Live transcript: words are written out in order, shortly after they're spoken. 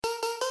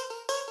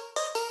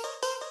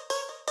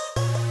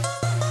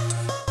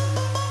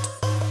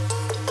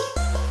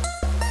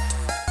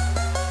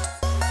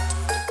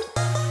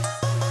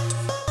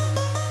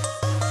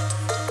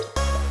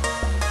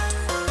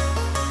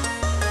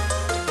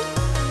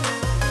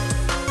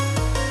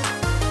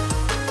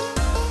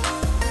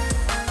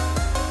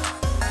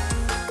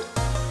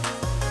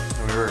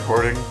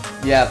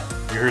Yeah.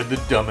 You're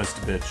the dumbest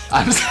bitch.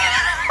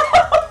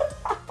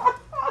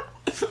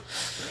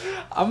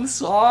 I'm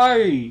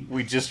sorry.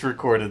 We just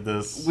recorded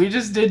this. We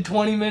just did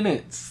 20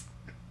 minutes.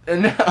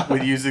 And now...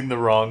 With using the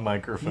wrong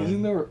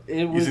microphone.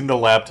 Using the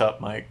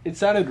laptop mic. It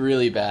sounded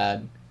really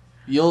bad.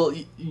 You're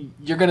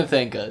gonna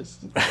thank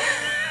us.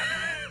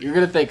 You're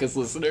gonna thank us,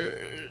 listener.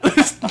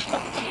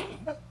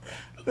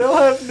 They'll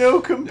have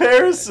no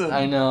comparison.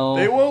 I know.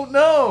 They won't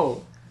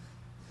know.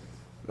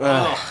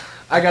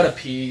 I gotta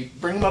pee.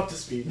 Bring them up to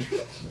speed.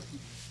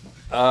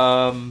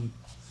 I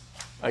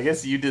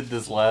guess you did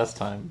this last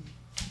time.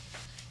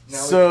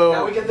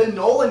 Now we get the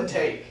Nolan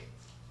take.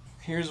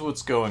 Here's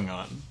what's going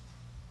on.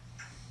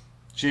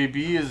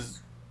 JB is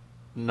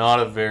not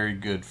a very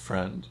good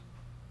friend.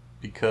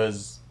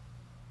 Because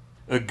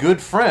a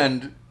good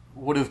friend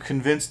would have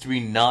convinced me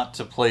not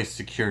to play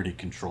Security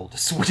Control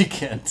this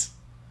weekend.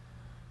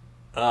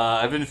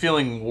 I've been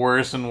feeling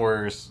worse and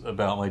worse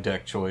about my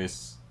deck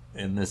choice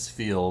in this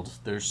field.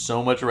 There's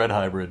so much red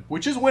hybrid,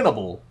 which is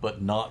winnable,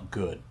 but not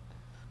good.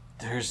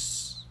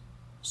 There's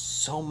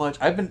so much.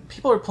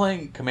 People are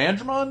playing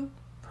Commandramon.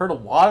 I've heard a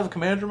lot of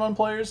Commandramon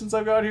players since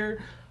I've got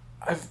here.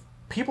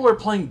 People are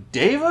playing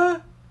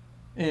Deva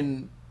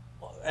in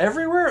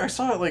everywhere. I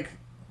saw it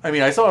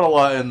a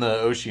lot in the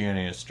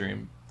Oceania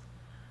stream.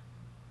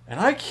 And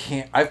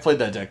I've played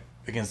that deck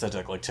against that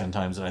deck like 10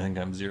 times, and I think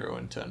I'm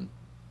 0-10.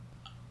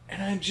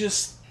 And I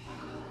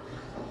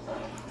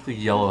think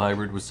yellow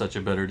hybrid was such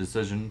a better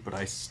decision, but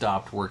I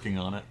stopped working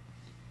on it.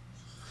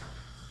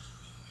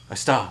 I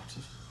stopped.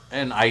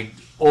 And I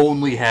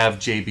only have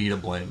JB to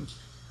blame.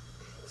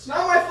 It's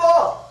not my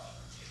fault.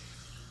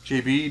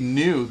 JB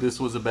knew this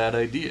was a bad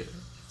idea.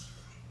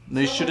 And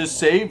they should have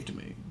saved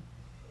me.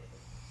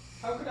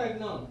 How could I have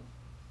known?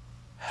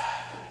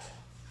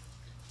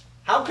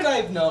 How could I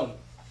have known?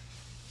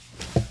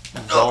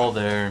 It was all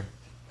there.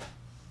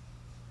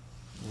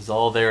 It was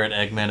all there at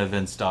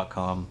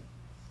eggmanevents.com.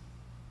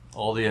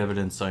 All the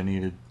evidence I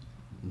needed.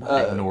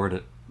 I ignored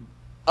it.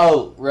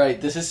 Oh, right.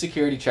 This is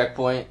Security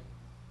Checkpoint.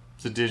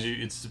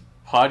 It's a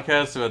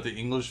podcast about the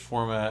English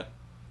format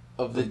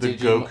of the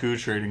Goku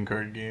trading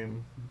card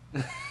game.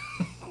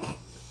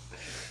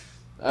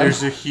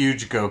 There's a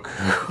huge Goku.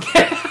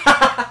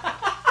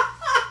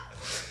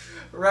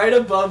 Right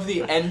above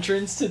the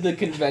entrance to the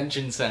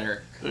convention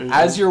center.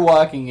 As you're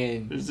walking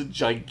in. There's a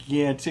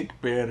gigantic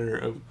banner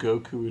of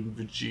Goku and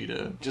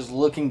Vegeta. Just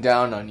looking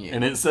down on you.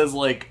 And it says,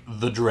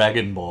 the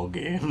Dragon Ball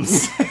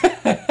games.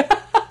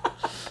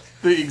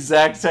 The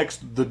exact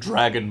text, the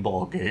Dragon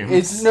Ball games.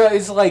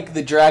 It's like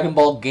the Dragon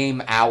Ball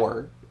game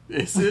hour.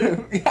 Is it?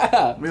 Yeah.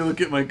 Let me look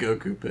at my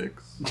Goku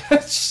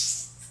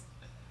pics.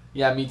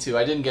 Yeah, me too.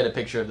 I didn't get a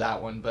picture of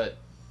that one, but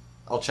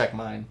I'll check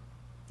mine.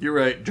 You're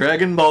right.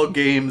 Dragon Ball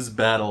Games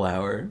Battle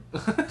Hour.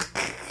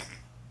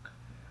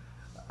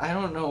 I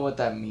don't know what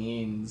that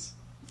means.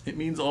 It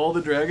means all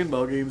the Dragon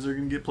Ball games are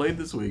going to get played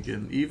this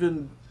weekend.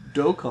 Even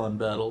Dokkan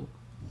Battle.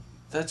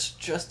 That's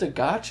just a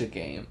gacha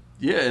game.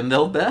 Yeah, and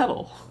they'll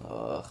battle.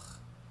 Ugh.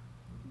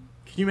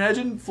 Can you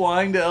imagine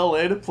flying to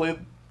LA to play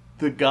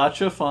the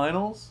gacha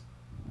finals?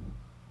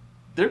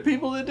 There are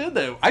people that did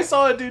that. I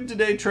saw a dude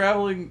today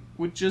traveling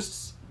with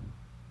just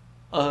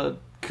a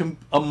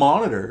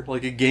monitor,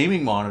 like a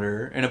gaming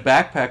monitor, and a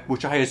backpack,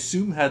 which I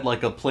assume had a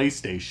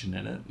PlayStation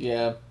in it.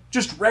 Yeah.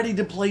 Just ready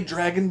to play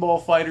Dragon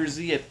Ball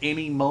FighterZ at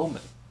any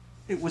moment.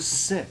 It was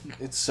sick.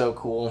 It's so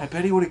cool. I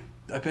bet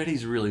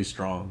he's really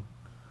strong.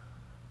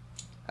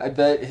 I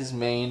bet his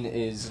main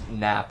is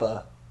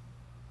Nappa.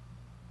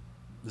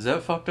 Is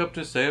that fucked up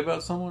to say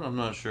about someone? I'm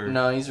not sure.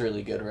 No, he's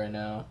really good right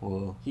now.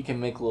 Whoa. He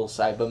can make little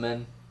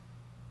Cybermen.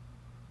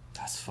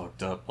 That's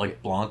fucked up.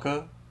 Like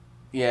Blanca?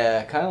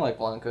 Yeah, kind of like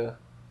Blanca.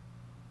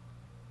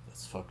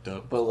 That's fucked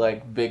up.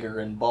 But bigger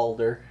and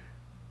balder.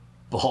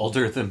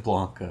 Balder than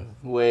Blanca.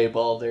 Way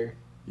balder.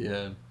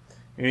 Yeah.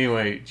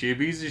 Anyway,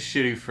 JB's a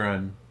shitty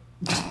friend.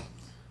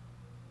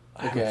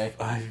 Okay.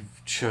 I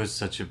chose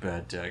such a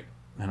bad deck,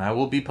 and I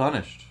will be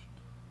punished.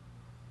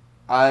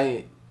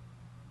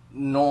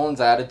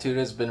 Nolan's attitude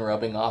has been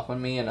rubbing off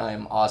on me, and I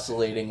am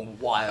oscillating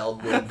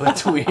wildly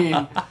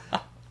between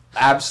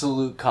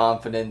absolute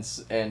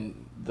confidence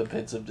and the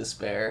pits of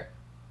despair.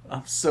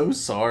 I'm so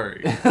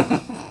sorry.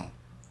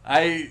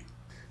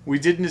 We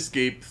did an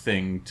escape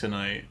thing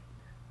tonight,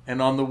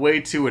 and on the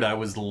way to it, I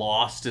was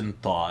lost in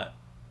thought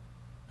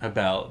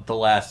about the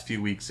last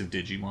few weeks of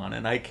Digimon,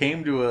 and I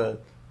came to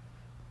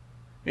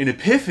an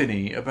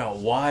epiphany about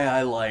why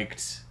I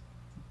liked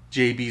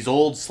JB's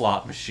old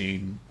slot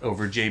machine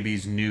over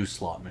JB's new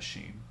slot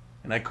machine.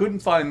 And I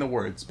couldn't find the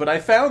words, but I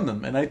found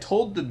them, and I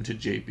told them to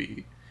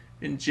JB.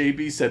 And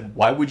JB said,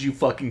 "Why would you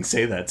fucking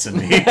say that to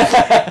me?"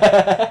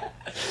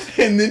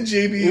 And then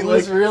JB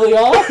was really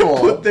awful.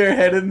 Put their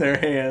head in their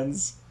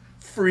hands,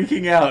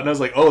 freaking out. And I was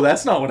like, "Oh,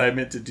 that's not what I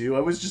meant to do.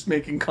 I was just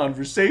making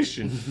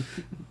conversation."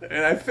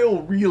 And I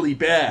feel really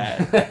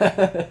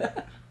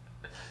bad.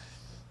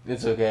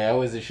 It's okay. I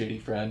was a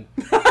shitty friend.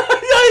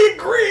 I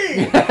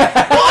agree.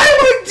 Why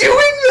am I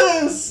doing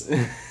this?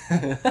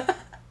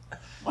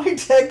 My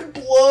deck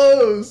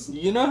blows.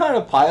 You know how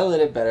to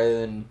pilot it better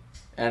than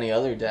any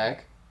other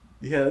deck.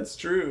 Yeah, that's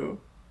true.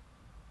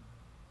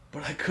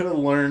 But I could have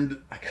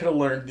learned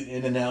the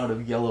in and out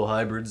of yellow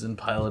hybrids and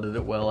piloted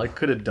it well. I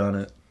could have done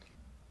it.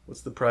 What's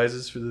the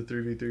prizes for the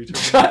 3v3 tournament?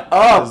 Shut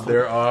up! Because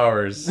they're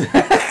ours.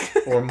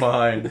 Or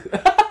mine.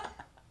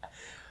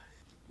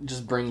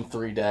 Just bring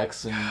 3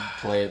 decks and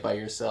play it by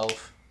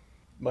yourself.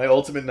 My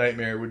ultimate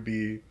nightmare would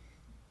be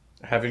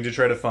having to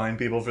try to find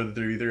people for the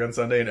 3v3 on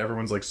Sunday, and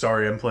everyone's like,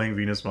 sorry, I'm playing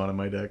Venusmon in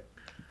my deck.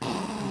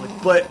 I'm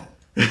like, but...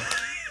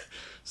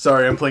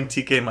 sorry, I'm playing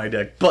TK in my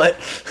deck, but...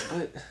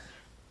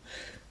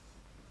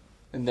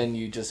 And then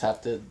you just have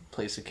to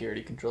play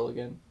security control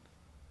again.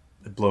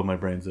 It'd blow my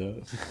brains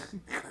out.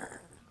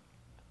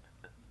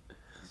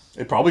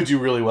 It'd probably do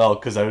really well,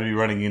 because I would be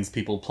running against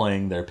people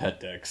playing their pet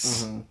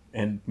decks. Mm-hmm.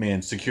 And,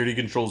 man, security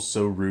control's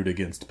so rude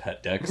against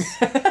pet decks.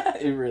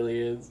 It really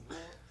is.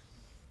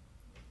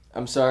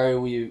 I'm sorry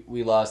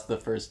we lost the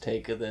first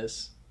take of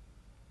this.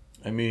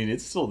 I mean,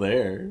 it's still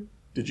there.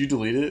 Did you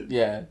delete it?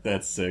 Yeah.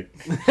 That's sick.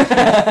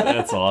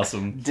 That's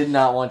awesome. Did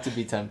not want to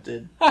be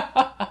tempted.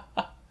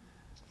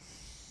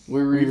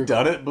 We've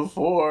done it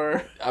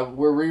before.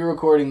 We're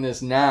re-recording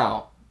this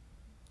now.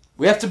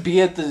 We have to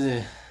be at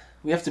the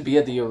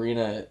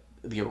arena.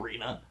 The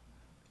arena.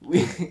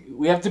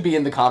 We have to be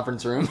in the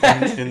conference room.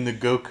 In the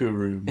Goku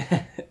room.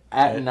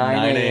 at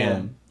 9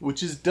 a.m.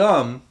 Which is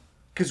dumb,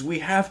 because we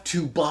have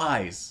 2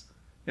 buys.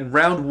 And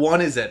round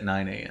 1 is at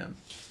 9 a.m.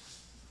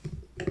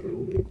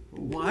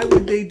 Why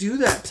would they do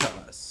that to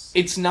us?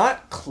 It's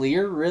not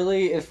clear,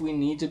 really, if we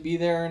need to be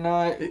there or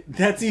not.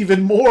 That's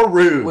even more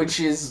rude. Which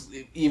is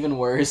even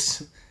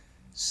worse.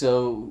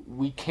 So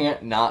we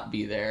can't not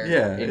be there.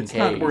 Yeah, it's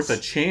not worth a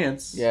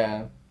chance.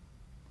 Yeah.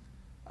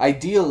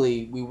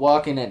 Ideally, we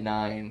walk in at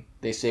 9.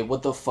 They say,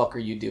 "What the fuck are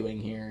you doing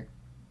here?"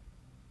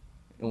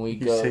 And we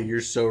go. You say,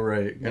 "You're so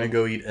right. I'm gonna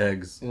go eat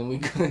eggs." And then we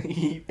go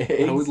eat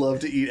eggs. I would love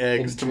to eat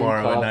eggs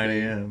tomorrow at 9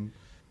 a.m.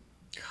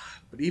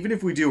 But even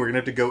if we do, we're going to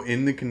have to go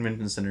in the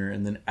convention center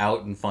and then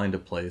out and find a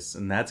place.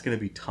 And that's going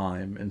to be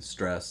time and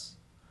stress.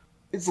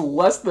 It's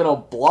less than a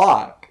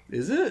block.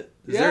 Is it?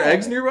 Is there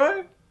eggs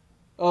nearby?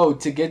 Oh,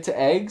 to get to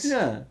eggs?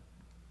 Yeah.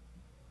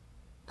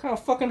 What kind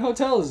of fucking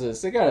hotel is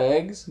this? They got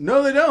eggs.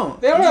 No, they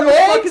don't. They don't have no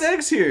eggs? fucking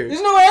eggs here.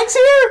 There's no eggs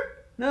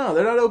here? No,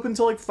 they're not open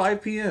until like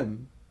 5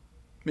 p.m.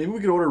 Maybe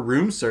we could order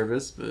room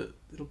service, but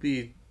it'll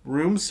be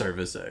room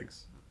service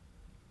eggs.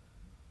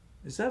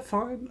 Is that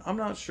fine? I'm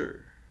not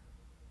sure.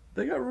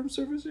 They got room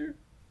service here?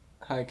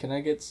 Hi, can I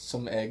get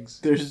some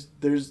eggs? This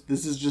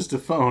is just a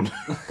phone.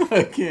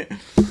 I can't.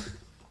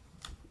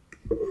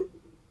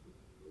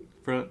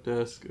 Front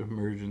desk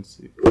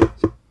emergency.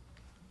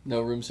 No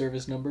room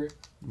service number?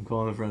 I'm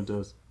calling the front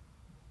desk.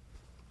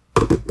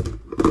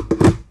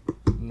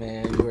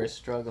 Man, you are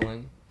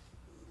struggling.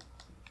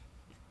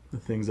 The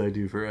things I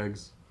do for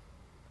eggs.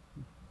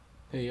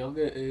 Hey, y'all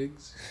get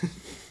eggs?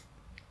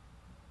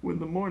 When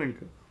the morning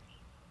comes.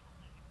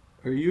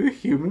 Are you a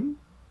human?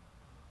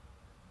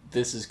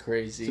 This is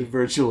crazy. It's a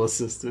virtual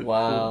assistant.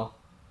 Wow.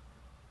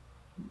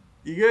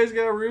 You guys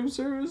got room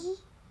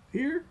service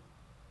here?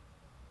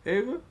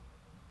 Ava?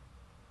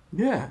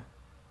 Yeah.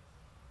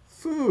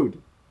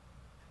 Food.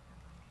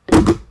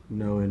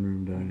 No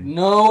in-room dining.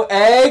 No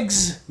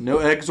eggs? No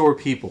eggs or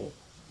people.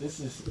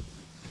 This is...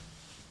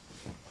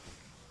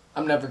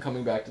 I'm never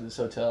coming back to this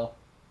hotel.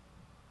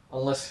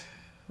 Unless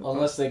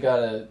they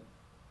got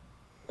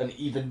an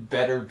even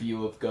better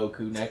view of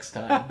Goku next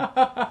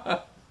time.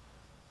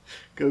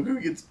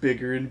 Goku gets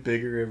bigger and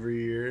bigger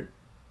every year.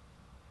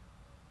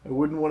 I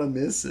wouldn't want to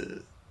miss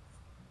it.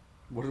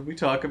 What did we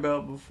talk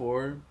about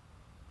before?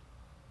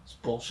 It's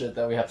bullshit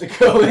that we have to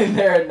go in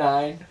there at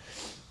 9.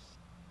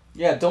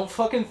 Yeah, don't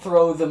fucking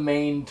throw the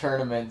main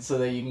tournament so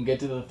that you can get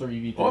to the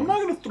 3v3. Well, I'm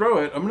not going to throw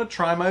it. I'm going to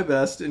try my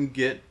best and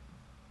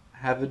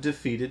have a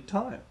defeated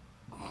time.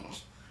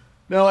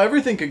 No,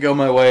 everything could go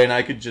my way, and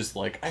I could just,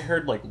 I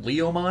heard,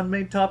 Leomon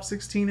made top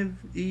 16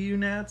 of EU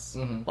Nats.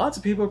 Mm-hmm. Lots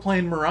of people are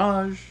playing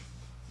Mirage.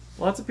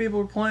 Lots of people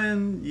are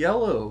playing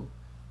Yellow.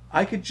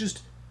 I could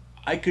just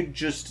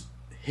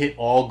hit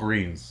all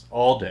greens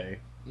all day.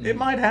 Mm-hmm. It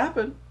might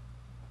happen.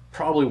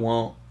 Probably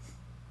won't.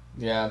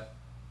 Yeah.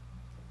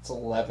 It's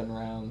 11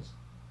 rounds.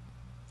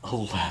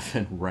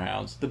 11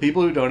 rounds. The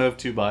people who don't have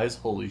 2 buys,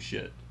 holy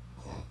shit.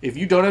 If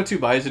you don't have 2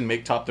 buys and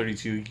make top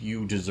 32,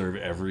 you deserve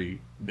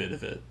every bit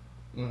of it.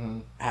 Mm-hmm.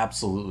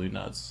 Absolutely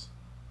nuts.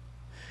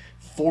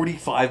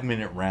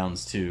 45-minute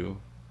rounds, too.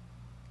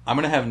 I'm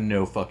going to have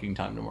no fucking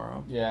time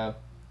tomorrow. Yeah.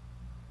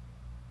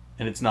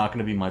 And it's not going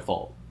to be my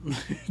fault.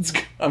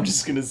 I'm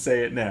just going to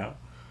say it now.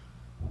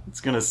 It's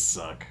going to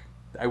suck.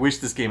 I wish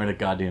this game had a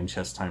goddamn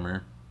chess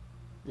timer.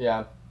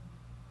 Yeah.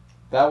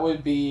 That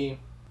would be,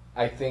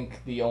 I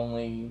think, the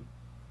only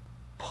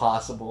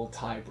possible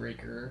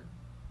tiebreaker.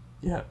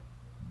 Yeah.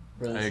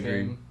 For this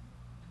game.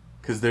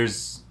 Because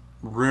there's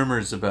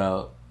rumors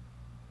about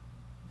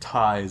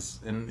ties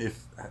and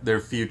if their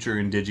future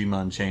in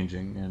Digimon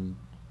changing, and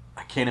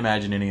I can't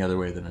imagine any other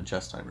way than a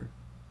chess timer.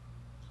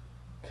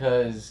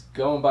 Because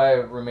going by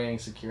remaining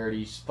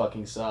security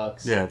fucking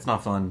sucks. Yeah, it's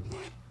not fun.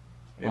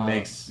 It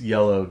makes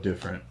Yellow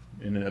different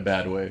in a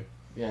bad way.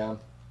 Yeah.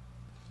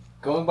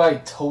 Going by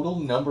total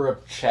number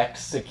of checked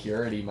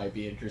security might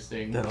be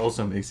interesting. That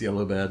also makes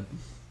yellow bad.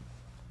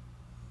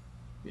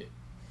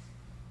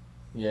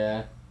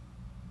 Yeah.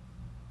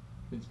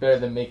 It's better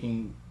than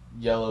making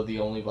yellow the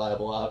only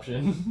viable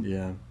option.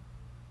 Yeah.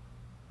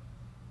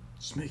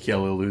 Just make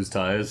yellow lose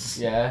ties.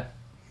 Yeah.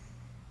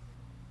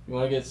 You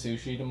want to get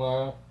sushi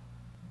tomorrow?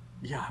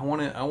 Yeah, I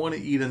want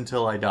to eat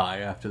until I die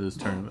after this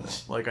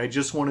tournament. Like, I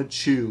just want to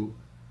chew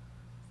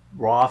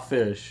raw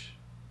fish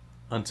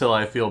until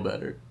I feel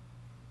better.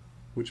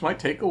 Which might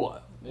take a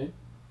while. It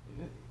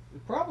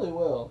probably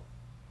will.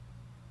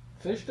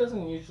 Fish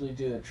doesn't usually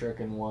do the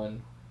trick in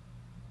one.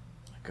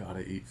 I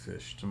gotta eat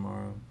fish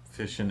tomorrow.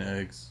 Fish and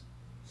eggs.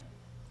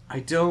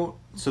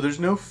 So there's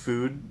no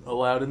food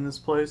allowed in this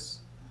place.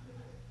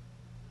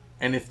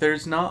 And if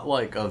there's not,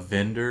 like, a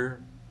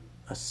vendor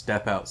a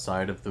step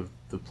outside of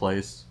the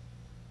place,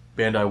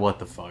 Bandai, what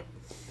the fuck?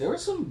 There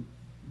was some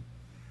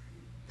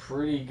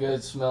pretty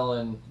good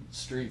smelling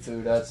street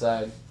food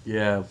outside.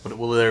 Yeah, but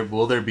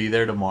will there be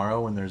there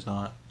tomorrow when there's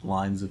not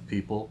lines of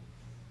people?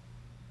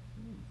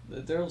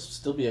 There'll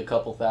still be a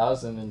couple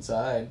thousand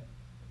inside.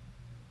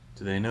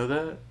 Do they know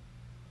that?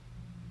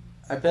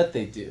 I bet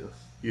they do.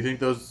 You think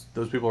those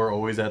people are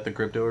always at the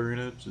crypto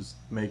arena just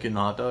making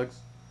hot dogs?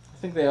 I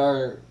think they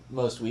are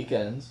most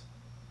weekends.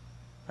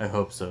 I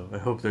hope so. I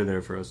hope they're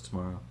there for us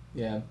tomorrow.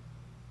 Yeah.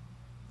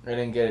 I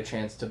didn't get a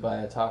chance to buy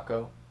a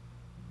taco.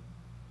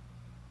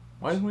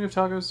 Why didn't we have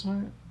tacos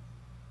tonight?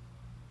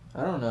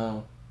 I don't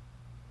know.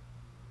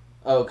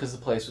 Oh, because the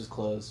place was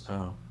closed.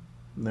 Oh.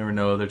 And there were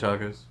no other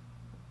tacos?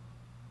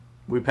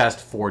 We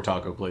passed 4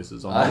 taco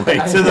places on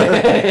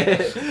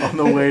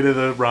the way to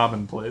the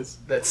ramen place.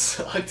 That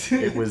sucked.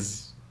 It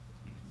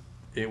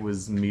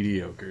was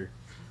mediocre.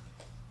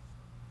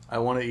 I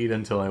want to eat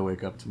until I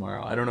wake up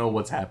tomorrow. I don't know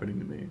what's happening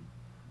to me.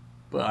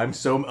 But I'm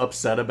so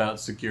upset about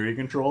security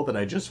control that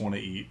I just want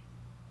to eat.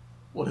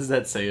 What does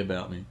that say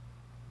about me?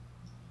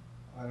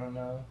 I don't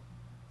know.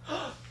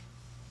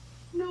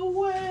 No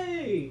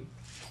way!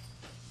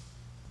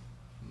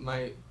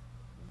 My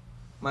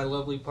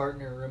lovely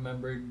partner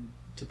remembered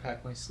to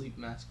pack my sleep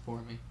mask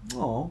for me.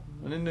 Oh,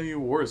 I didn't know you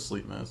wore a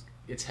sleep mask.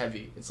 It's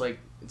heavy. It's like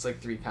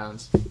 3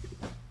 pounds.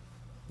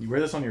 You wear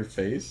this on your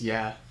face?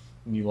 Yeah.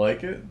 And you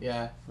like it?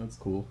 Yeah. That's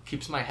cool.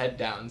 Keeps my head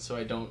down so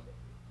I don't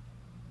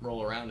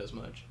roll around as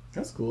much.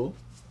 That's cool.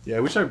 Yeah,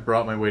 I wish I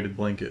brought my weighted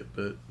blanket,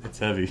 but it's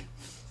heavy.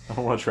 I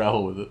don't want to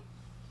travel with it.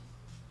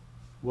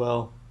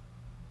 Well,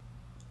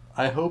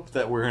 I hope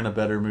that we're in a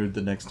better mood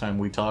the next time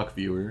we talk,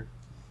 viewer.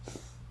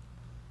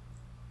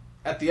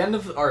 At the end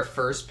of our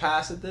first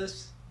pass at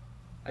this,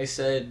 I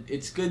said,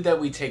 it's good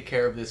that we take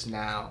care of this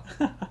now,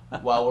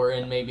 while we're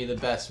in maybe the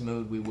best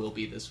mood we will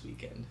be this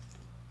weekend.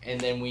 And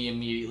then we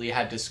immediately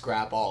had to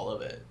scrap all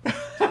of it.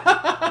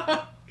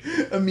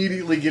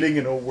 Immediately getting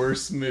in a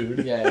worse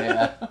mood.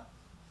 Yeah.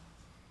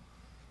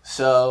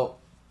 So,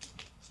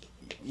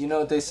 you know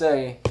what they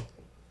say,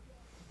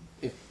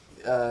 if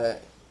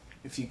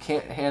you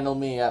can't handle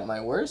me at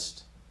my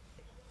worst,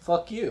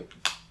 fuck you.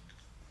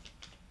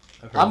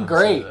 I'm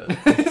great.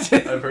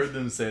 I've heard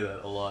them say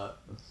that a lot.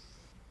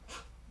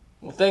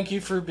 Well, thank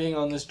you for being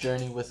on this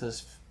journey with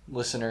us,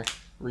 listener,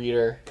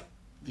 reader,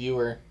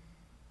 viewer.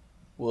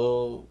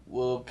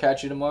 We'll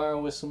catch you tomorrow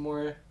with some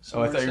more.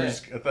 I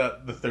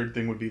thought the third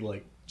thing would be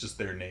like just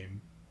their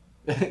name.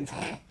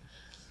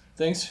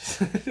 Thanks.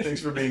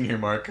 Thanks for being here,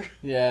 Mark.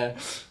 Yeah.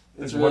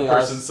 There's really one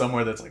person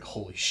somewhere that's like,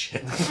 holy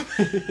shit.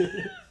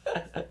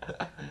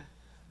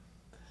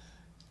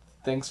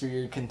 Thanks for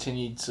your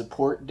continued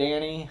support,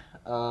 Danny.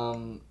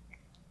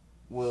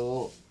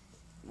 We'll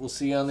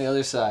see you on the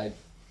other side.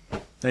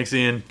 Thanks,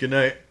 Ian. Good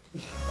night.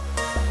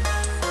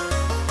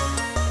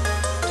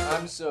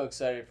 I'm so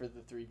excited for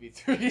the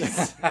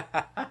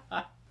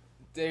 3v3s.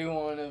 Day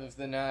 1 of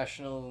the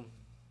National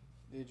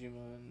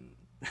Digimon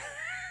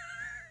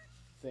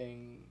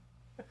thing.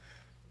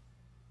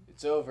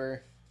 It's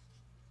over.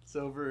 It's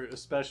over,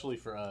 especially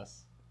for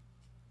us.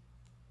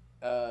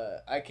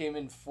 I came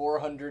in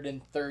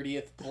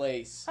 430th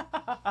place.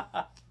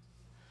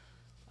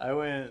 I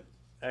went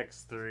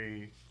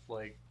X3,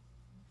 like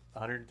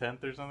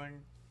 110th or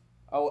something.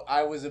 Oh,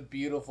 I was a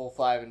beautiful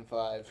 5 and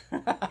 5.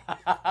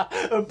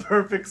 A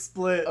perfect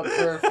split.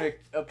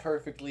 A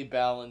perfectly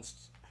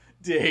balanced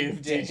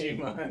Dave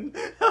Digimon.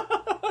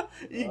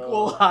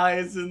 Equal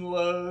highs and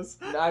lows.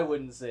 I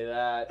wouldn't say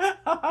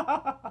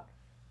that.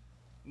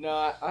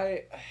 No,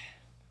 I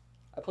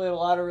played a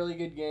lot of really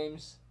good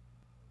games.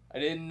 I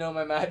didn't know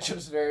my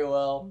matchups very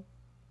well.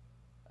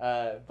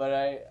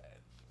 But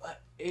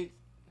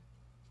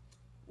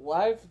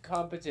live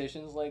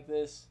competitions like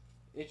this,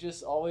 it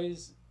just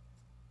always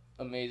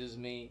amazes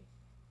me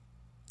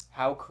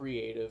how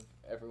creative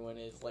everyone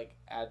is. Like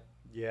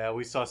yeah,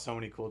 we saw so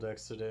many cool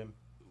decks today.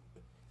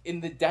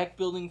 In the deck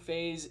building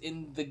phase,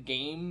 in the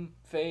game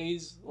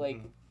phase,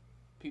 like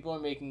people are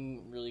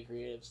making really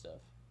creative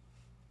stuff.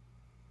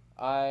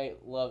 I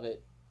love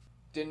it.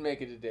 Didn't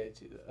make it to day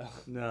 2 though.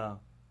 No.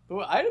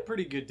 But I had a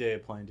pretty good day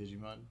of playing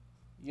Digimon.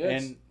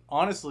 Yes. And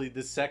honestly,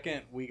 the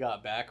second we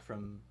got back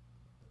from,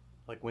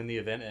 like, when the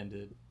event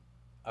ended,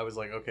 I was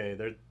like, okay,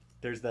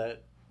 there's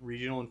that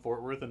regional in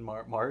Fort Worth in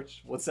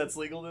March. What set's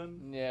legal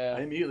then? Yeah.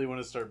 I immediately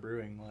want to start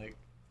brewing. Like,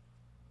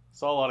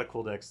 saw a lot of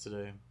cool decks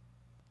today.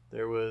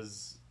 There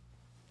was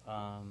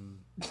a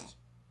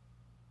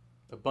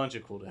bunch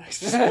of cool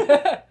decks.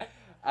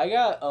 I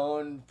got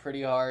owned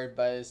pretty hard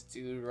by this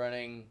dude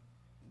running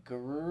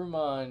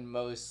Garurumon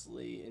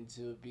mostly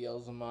into a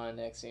Beelzemon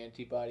X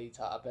antibody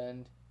top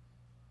end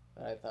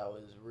that I thought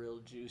was real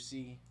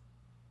juicy.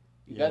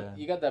 You got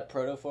that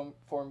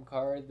protoform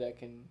card that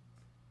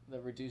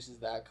reduces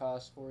that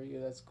cost for you.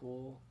 That's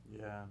cool.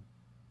 Yeah.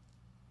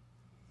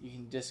 You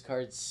can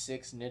discard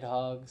 6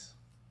 Nidhogg's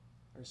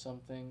or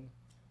something.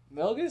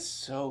 Milk is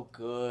so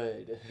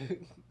good.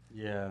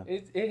 Yeah.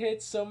 It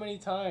hits so many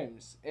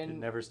times, and it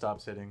never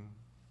stops hitting.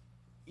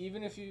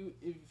 even if you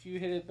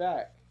hit it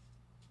back,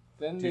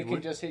 then they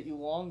can just hit you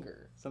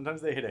longer.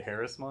 Sometimes they hit a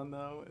Harrismon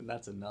though, and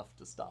that's enough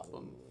to stop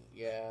them.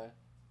 Yeah.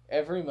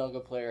 Every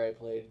Melga player I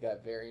played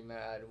got very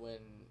mad when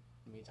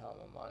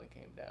Mitamamon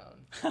came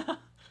down.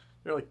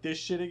 They're like, this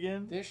shit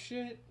again? This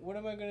shit? What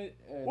am I gonna...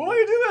 what are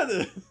you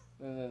doing?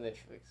 And then they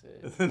fix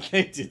it. And then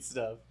they did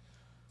stuff.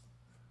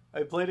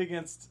 I played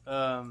against,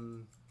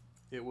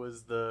 it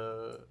was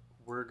the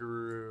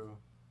Wurguru,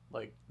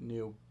 like,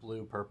 new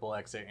blue-purple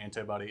X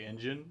antibody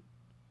engine.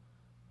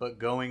 But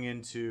going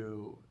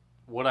into...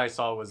 What I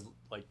saw was,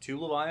 like, 2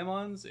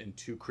 Leviamons and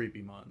 2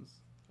 Creepymons.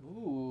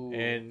 Ooh.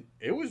 And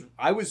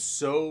I was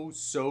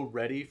so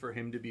ready for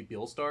him to be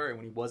Beelstar, and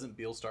when he wasn't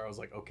Beelstar, I was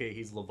like, okay,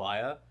 he's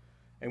Levia.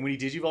 And when he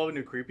digivolved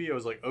into Creepy, I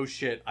was like, oh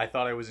shit, I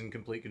thought I was in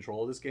complete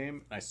control of this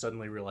game, and I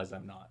suddenly realized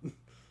I'm not.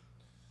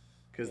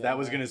 Because that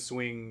was going to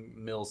swing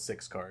Mill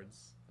 6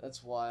 cards.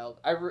 That's wild.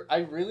 I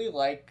really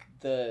like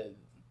the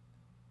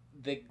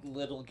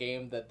little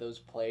game that those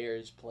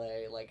players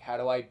play. Like, how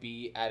do I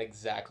be at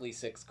exactly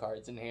 6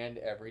 cards in hand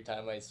every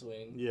time I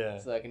swing? Yeah.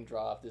 So I can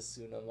draw off this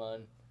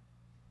Sunamon.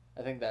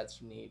 I think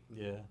that's neat.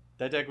 Yeah.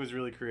 That deck was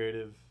really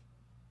creative.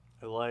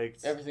 I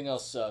liked... Everything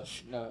else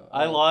sucks. No.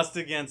 I lost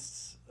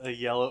against a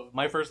yellow...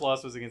 My first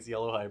loss was against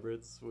yellow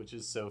hybrids, which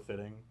is so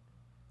fitting.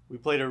 We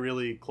played a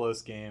really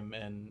close game,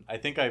 and I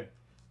think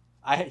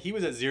he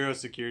was at 0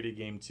 security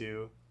game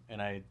 2,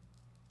 and I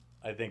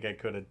think I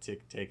could have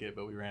take it,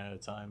 but we ran out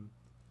of time.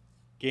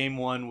 Game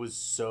 1 was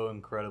so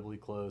incredibly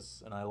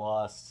close, and I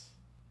lost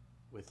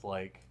with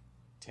like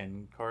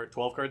 12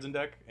 cards in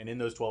deck, and in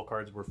those 12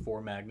 cards were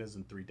 4 Magnas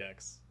and 3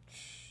 decks.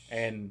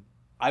 And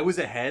I was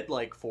ahead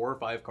like 4 or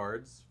 5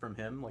 cards from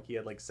him. Like, he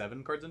had like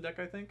 7 cards in deck,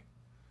 I think.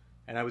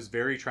 And I was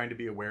very trying to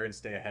be aware and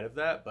stay ahead of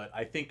that, but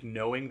I think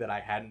knowing that I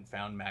hadn't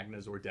found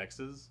Magnas or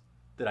Dexes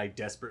that I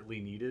desperately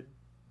needed,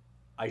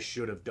 I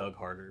should have dug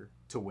harder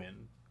to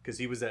win, because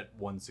he was at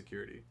 1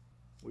 security.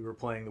 We were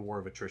playing the War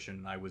of Attrition,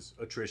 and I was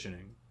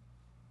attritioning.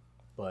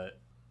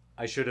 But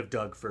I should have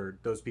dug for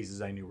those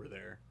pieces I knew were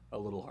there a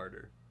little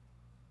harder.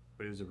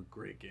 But it was a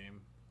great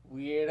game.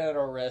 We ate at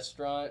a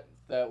restaurant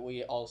that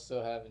we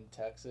also have in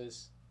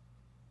Texas.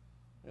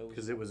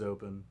 Because it was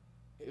open.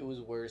 It was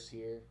worse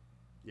here.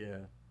 Yeah.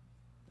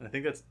 And I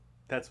think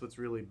that's what's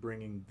really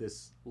bringing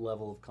this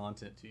level of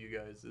content to you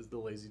guys, is the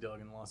Lazy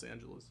Dog in Los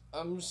Angeles.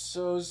 I'm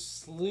so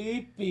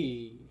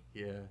sleepy.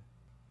 Yeah.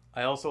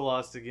 I also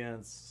lost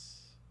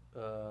against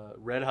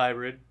Red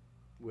Hybrid,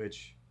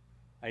 which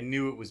I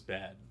knew it was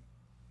bad.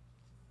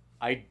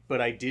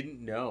 But I didn't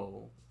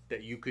know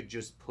that you could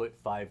just put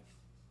 5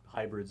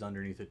 hybrids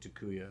underneath a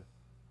Takuya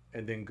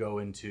and then go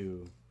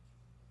into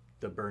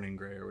the Burning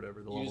Gray or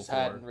whatever, the level 4. You just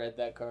hadn't read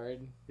that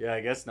card? Yeah,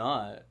 I guess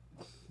not.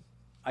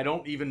 I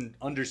don't even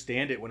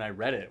understand it when I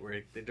read it,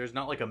 where there's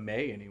not like a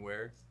May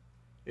anywhere.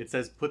 It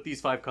says put these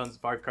 5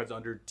 cards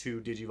under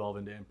to Digivolve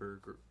into Emperor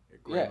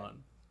Greymon.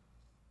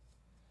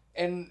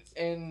 Yeah.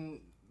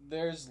 And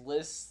there's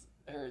lists,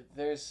 or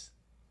there's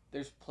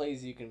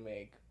plays you can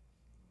make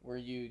where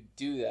you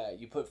do that.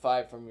 You put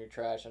 5 from your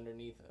trash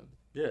underneath him.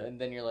 Yeah. And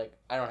then you're like,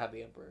 I don't have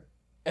the Emperor.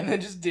 And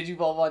then just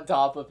Digivolve on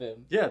top of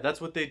him. Yeah,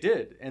 that's what they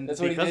did. And that's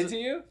what he did to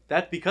you?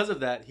 Because of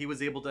that, he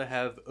was able to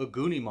have a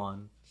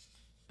Goonimon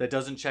that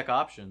doesn't check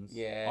options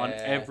on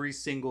every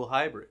single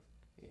hybrid.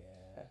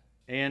 Yeah.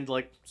 And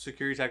like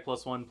security attack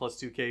 +1,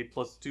 +2K,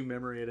 +2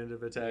 memory at end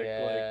of attack.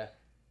 Yeah.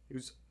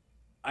 Like,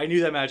 I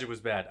knew that matchup was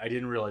bad. I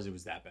didn't realize it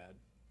was that bad.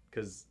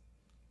 Because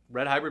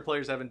red hybrid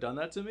players haven't done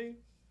that to me.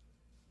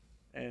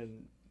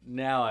 And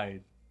now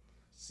I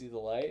see the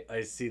light.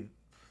 I see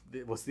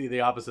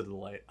the opposite of the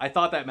light. I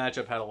thought that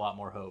matchup had a lot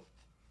more hope.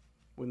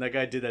 When that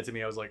guy did that to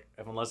me, I was like,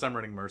 unless I'm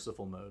running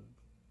Merciful mode,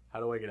 how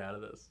do I get out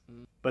of this?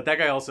 But that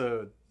guy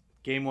also,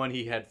 game 1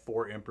 he had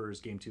 4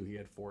 Emperors, game 2 he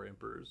had 4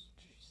 Emperors.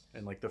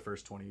 And like the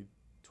first 20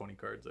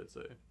 cards, I'd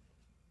say.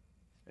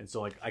 And so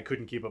like I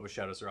couldn't keep up with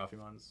Shadow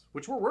Seraphimons,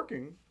 which were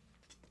working.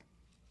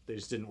 They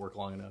just didn't work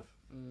long enough.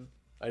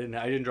 I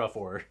didn't draw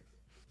 4.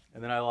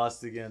 And then I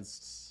lost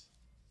against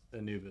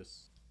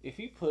Anubis. If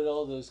you put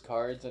all those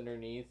cards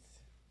underneath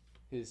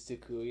his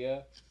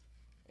Takuya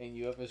and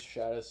you have a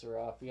Shadow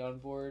Seraphi on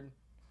board,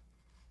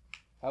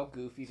 how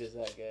goofy does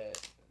that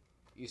get?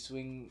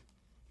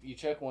 You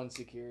check 1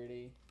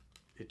 security,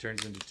 it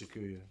turns into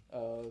Takuya.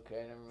 Oh,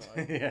 okay, never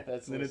mind. Yeah,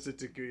 That's then less,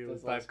 it's a Takuya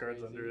with that's 5 less cards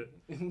crazy. under it.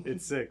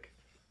 It's sick.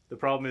 The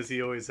problem is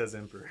he always has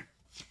Emperor,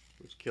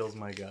 which kills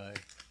my guy.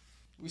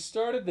 We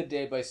started the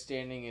day by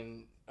standing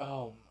in...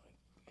 Oh, my...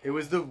 It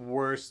was the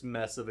worst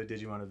mess of a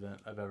Digimon event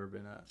I've ever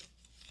been at.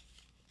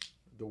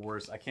 The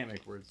worst. I can't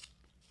make words.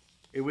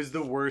 It was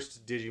the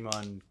worst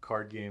Digimon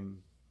card game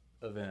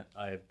event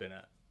I have been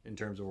at in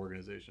terms of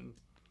organization.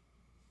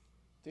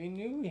 They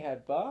knew we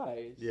had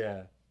buys.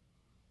 Yeah.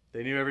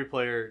 They knew every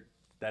player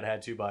that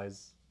had 2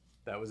 buys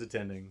that was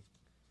attending.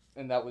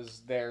 And that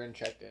was there and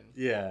checked in.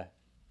 Yeah.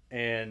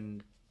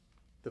 And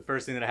the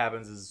first thing that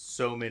happens is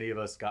so many of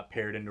us got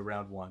paired into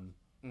round 1.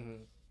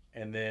 Mm-hmm.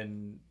 And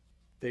then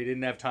they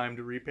didn't have time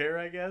to repair,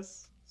 I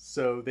guess.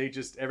 So they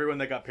just, everyone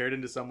that got paired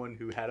into someone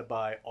who had a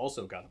buy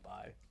also got a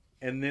buy.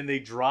 And then they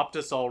dropped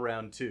us all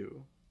round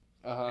 2.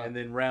 Uh-huh. And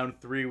then round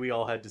 3, we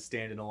all had to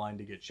stand in a line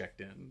to get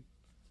checked in.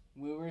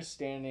 We were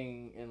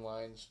standing in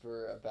lines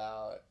for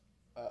about,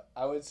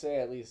 I would say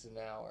at least an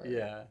hour.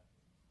 Yeah.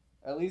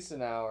 At least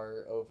an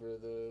hour over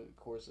the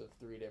course of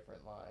 3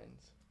 different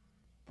lines.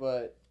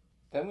 But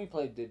then we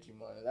played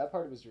Digimon, and that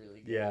part was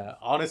really good. Yeah,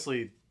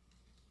 honestly.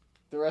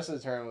 The rest of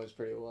the tournament was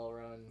pretty well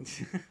run.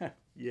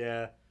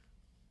 Yeah.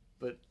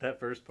 But that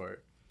first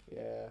part.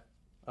 Yeah.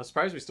 I was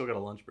surprised we still got a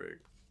lunch break.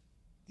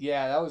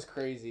 Yeah, that was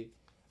crazy.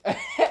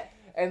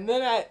 And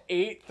then at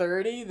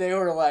 8:30, they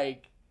were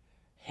like,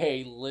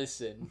 "Hey,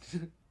 listen.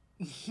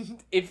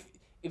 if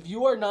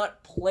you are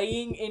not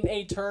playing in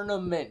a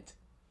tournament,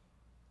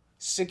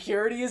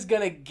 security is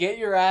going to get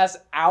your ass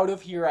out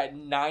of here at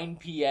 9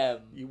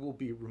 p.m. You will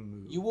be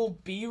removed. You will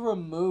be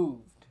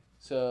removed."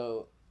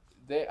 So,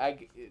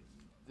 I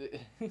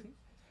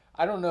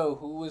don't know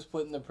who was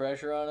putting the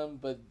pressure on them,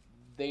 but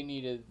they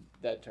needed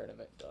that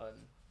tournament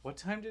done. What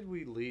time did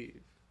we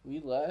leave? We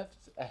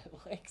left at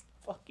like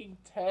fucking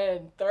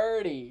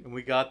 10:30. And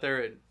we got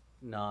there at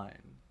 9.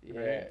 Yeah,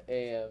 right?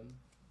 a.m.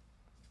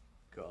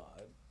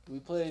 God. We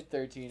played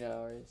 13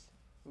 hours.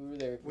 We were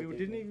there for We 13.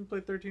 didn't even play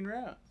 13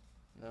 rounds.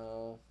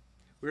 No.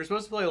 We were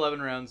supposed to play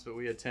 11 rounds, but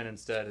we had 10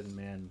 instead, and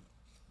man,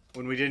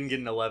 when we didn't get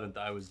an 11th,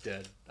 I was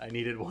dead. I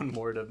needed one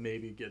more to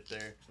maybe get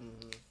there.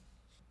 Mm-hmm.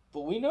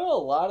 But we know a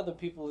lot of the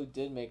people who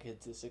did make it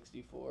to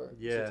 64.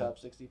 Yeah. To top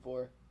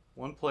 64.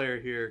 One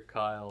player here,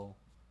 Kyle,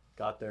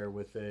 got there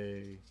with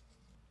a...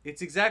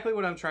 It's exactly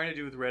what I'm trying to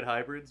do with red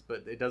hybrids,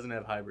 but it doesn't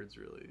have hybrids,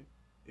 really.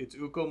 It's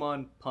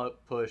Ukomon,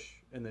 push,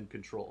 and then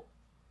control.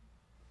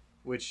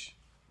 Which,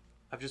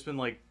 I've just been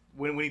like...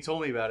 When he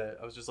told me about it,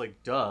 I was just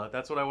like, duh,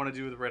 that's what I want to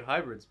do with red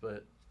hybrids,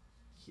 but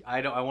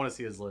I want to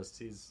see his list.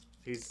 He's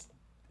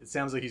it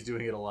sounds like he's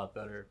doing it a lot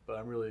better, but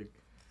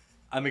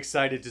I'm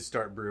excited to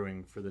start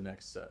brewing for the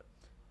next set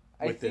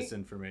with this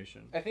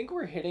information. I think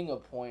we're hitting a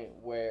point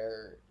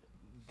where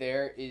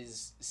there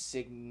is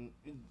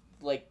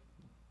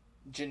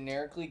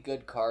generically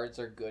good cards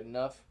are good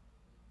enough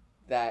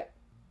that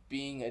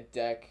being a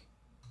deck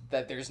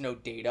that there's no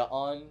data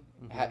on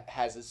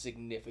has a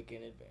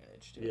significant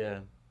advantage to it. Yeah.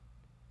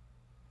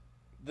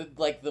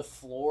 The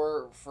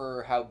floor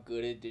for how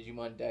good a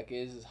Digimon deck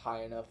is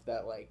high enough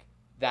that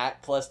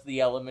that plus the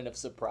element of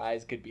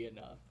surprise could be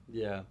enough.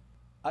 Yeah.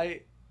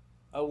 I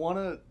want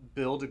to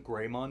build a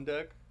Greymon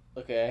deck.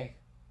 Okay.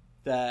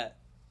 That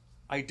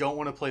I don't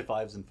want to play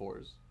 5s and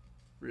 4s.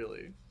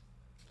 Really.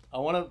 I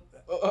want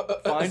to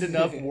find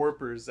enough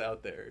warpers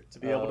out there to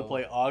be able to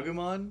play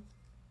Agumon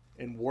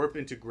and warp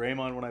into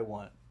Greymon when I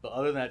want. But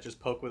other than that, just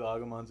poke with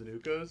Agumons and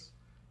Ukos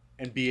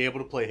and be able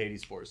to play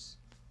Hades Force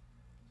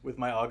with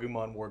my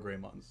Agumon War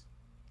Greymons.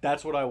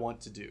 That's what I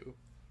want to do.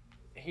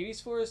 Hades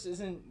Force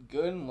isn't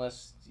good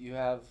unless you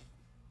have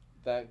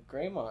that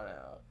Greymon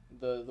out.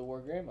 The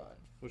War Greymon.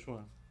 Which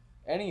one?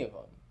 Any of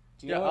them.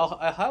 Do you Yeah, know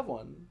I'll have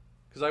one.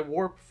 Because I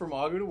warp from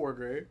Agu to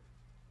Wargrey.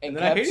 and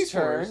then I kept Hades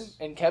turn. Force.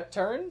 And kept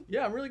turn?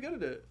 Yeah, I'm really good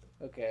at it.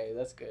 Okay,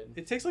 that's good.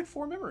 It takes like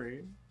 4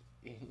 memory.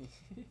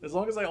 As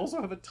long as I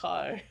also have a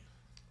tie.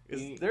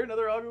 Is there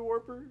another Agu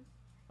warper?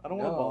 I don't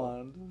want to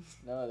bond.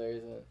 No, there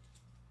isn't.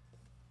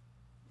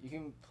 You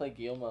can play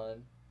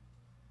Guilmon.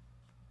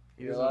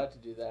 He You're doesn't- allowed to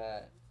do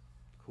that.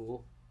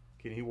 Cool.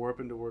 Can he warp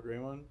into War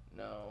Greymon?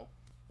 No.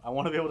 I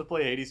want to be able to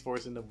play Hades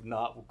Force in the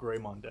not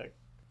Greymon deck.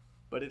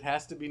 But it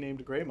has to be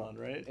named Greymon,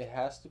 right? It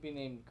has to be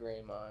named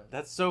Greymon.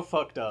 That's so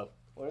fucked up.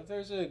 What if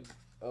there's a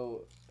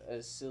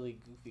silly,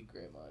 goofy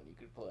Greymon you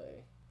could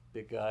play?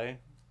 Big guy.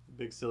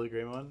 Big silly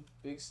Greymon.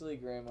 Big, silly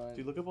Greymon.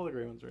 Dude, look up all the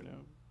Greymons right now.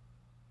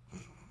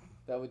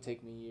 That would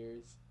take me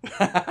years.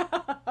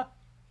 That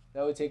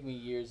would take me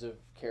years of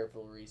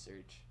careful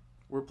research.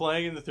 We're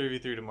playing in the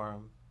 3v3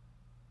 tomorrow.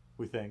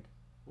 We think.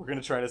 We're going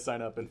to try to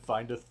sign up and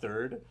find a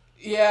third.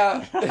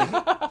 Yeah.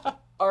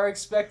 Our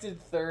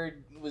expected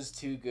third was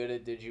too good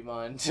at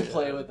Digimon to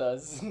play with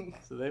us.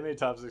 So they made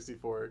top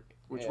 64,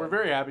 which Yeah. we're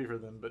very happy for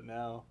them, but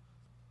now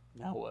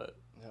what?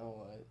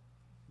 No, what?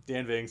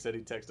 Dan Vang said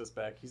he'd text us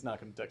back. He's not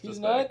going to text us He's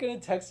back. not going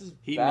to text us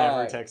He back.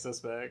 never texts us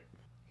back.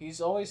 He's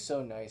always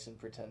so nice and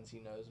pretends he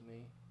knows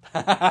me.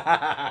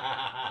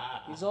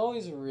 He's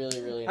always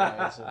really, really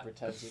nice and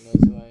pretends he knows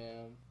who I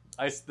am.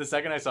 the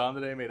second I saw him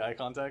today, I made eye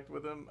contact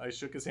with him. I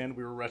shook his hand.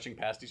 We were rushing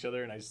past each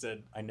other, and I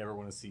said, "I never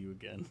want to see you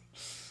again."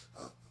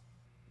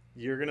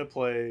 You're gonna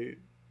play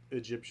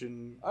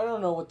Egyptian. I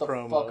don't know what the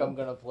promo. fuck I'm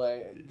gonna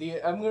play.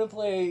 I'm gonna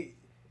play,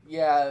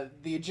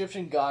 the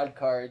Egyptian god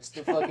cards,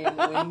 the fucking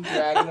winged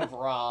dragon of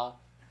Ra,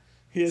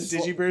 He has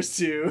Digiburst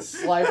too.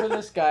 Slifer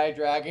the Sky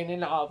Dragon,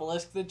 and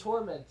Obelisk the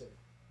Tormentor.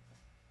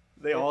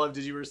 They all have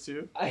Digiburst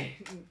too?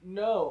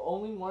 No,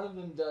 only one of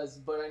them does,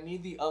 but I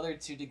need the other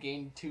two to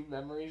gain 2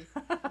 memory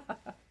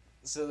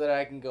so that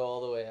I can go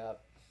all the way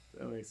up.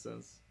 That makes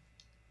sense.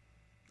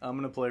 I'm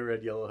gonna play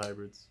red yellow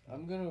hybrids.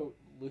 I'm gonna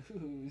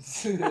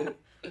lose. We're gonna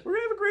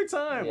have a great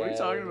time. What are you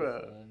talking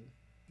about? Fun.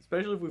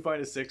 Especially if we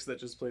find a 6 that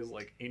just plays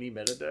like any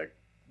meta deck,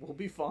 we'll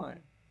be fine.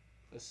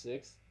 A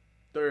 6?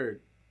 3rd.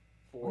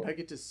 4. When I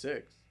get to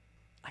 6.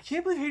 I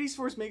can't believe Hades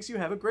Force makes you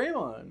have a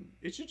Greymon.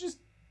 It should just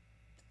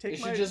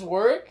just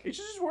work? It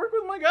should just work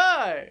with my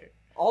guy.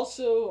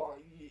 Also,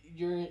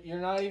 you're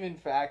not even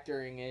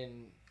factoring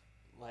in,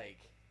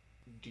 like,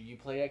 do you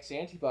play X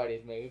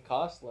antibodies? Make it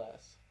cost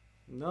less.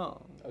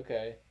 No.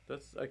 Okay.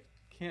 I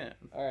can't.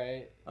 All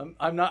right.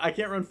 I'm not. I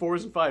can't run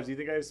 4s and 5s. Do you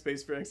think I have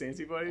space for X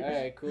antibody? All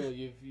right. Cool.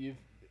 You've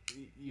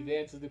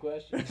answered the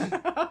question.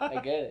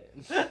 I get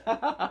it.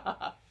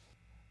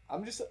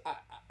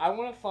 I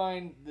want to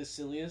find the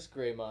silliest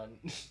Greymon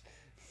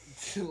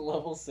to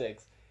level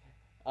 6.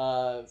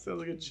 Sounds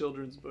like a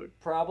children's book.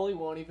 Probably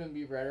won't even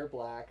be red or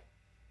black.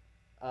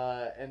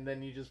 And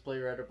then you just play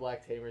red or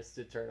black Tamers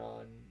to turn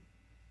on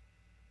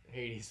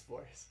Hades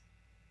Force.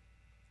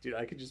 Dude,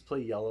 I could just play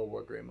yellow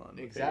War Greymon.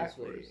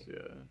 Exactly.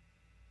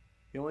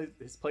 Yeah.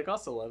 His play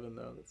costs 11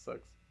 though. That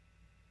sucks.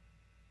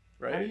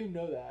 Right? How do you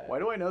know that? Why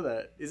do I know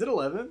that? Is it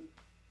 11?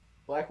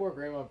 Black War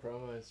Greymon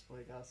promo, his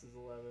play cost is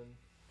 11.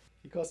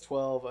 He costs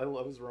 12. I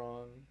was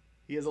wrong.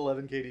 He has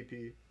 11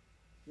 KDP.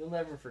 You'll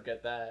never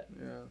forget that.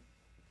 Yeah.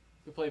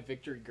 You play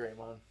Victory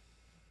Greymon.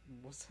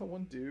 What's that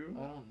one do?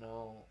 I don't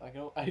know.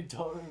 I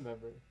don't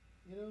remember.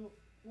 You know,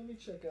 let me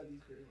check out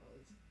these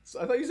Greymons.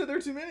 So I thought you said there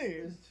were too many.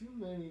 There's too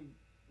many.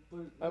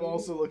 But I'm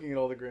also looking at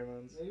all the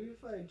Greymons. Maybe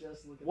if I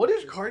just look at what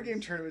if card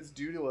game tournaments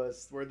do to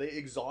us where they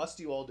exhaust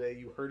you all day,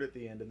 you hurt at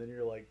the end, and then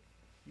you're like,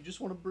 you just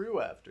want to brew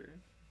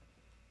after?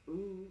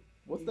 Ooh.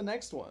 What's the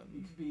next one?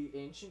 You could be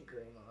Ancient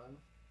Greymon.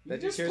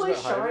 That just cares play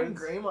about Shine hybrids?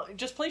 Greymon.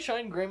 Just play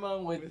Shine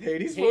Greymon with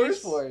Hades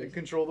Force. Force? And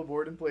control the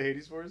board and play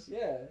Hades Force?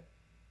 Yeah.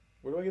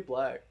 Where do I get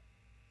black?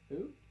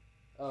 Who?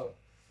 Oh.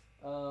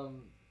 I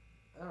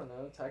don't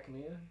know.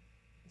 Taikamiya?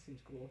 That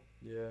seems cool.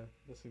 Yeah,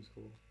 that seems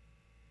cool.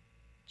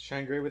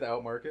 Shine Gray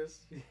without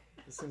Marcus?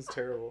 This seems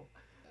terrible.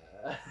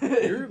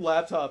 Your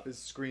laptop is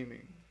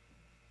screaming.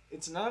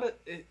 It's not a...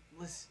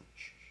 listen.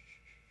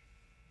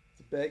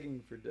 It's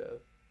begging for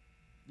death.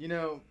 You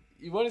know...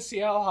 You want to see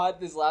how hot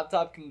this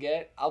laptop can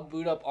get? I'll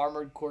boot up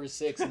Armored Core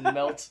 6 and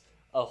melt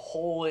a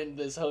hole in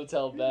this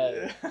hotel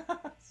bed. Yeah.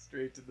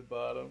 Straight to the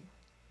bottom.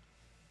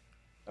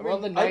 We're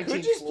on the 19th I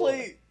could just floor.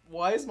 play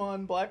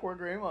Wisemon, Black War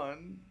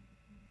Greymon.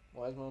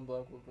 Wisemon,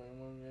 Black War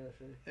Greymon, yeah,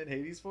 sure. And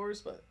Hades Force,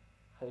 but...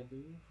 I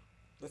do.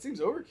 That seems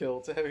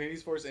overkill to have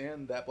Hades Force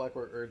and that Black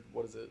War... Or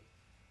what is it?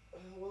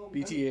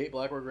 BT8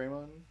 Black War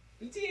Greymon?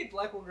 BT8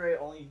 Black War Grey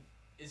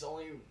is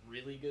only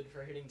really good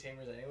for hitting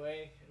Tamers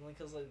anyway. It only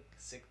kills like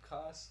 6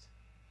 cost.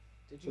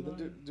 So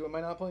Digimon. am I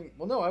not playing...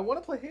 Well, no, I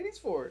want to play Hades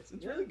Force.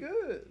 It's really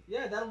good.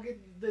 Yeah, that'll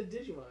get the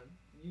Digimon.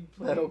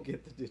 That'll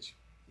get the Digimon.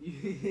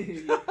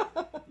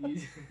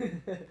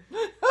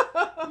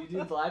 You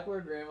do Black War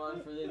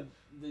Greymon for the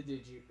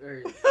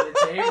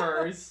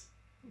Tamers,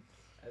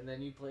 and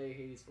then you play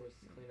Hades Force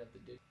to clean up the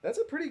Digimon. That's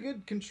a pretty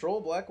good control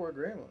Black War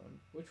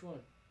Greymon. Which one?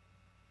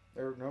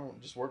 Or no,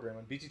 just War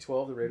Greymon.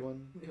 BT12, the raid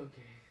one.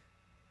 Okay.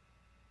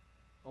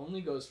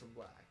 Only goes from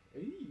black.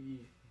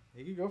 Eee.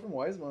 He could go from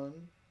Wisemon.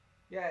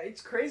 Yeah,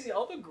 it's crazy.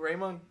 All the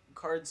Greymon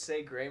cards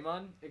say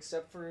Greymon,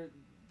 except for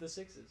the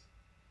 6s.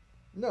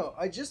 No,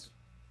 I just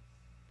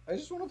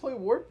want to play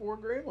Warp War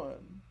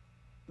Greymon.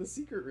 The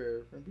secret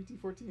rare from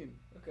BT14.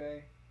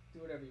 Okay, do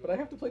whatever you But want.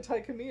 I have to play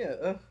Taikamiya.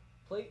 Ugh.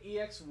 Play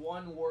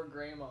EX1 War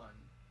Greymon.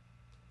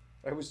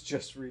 I was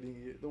just reading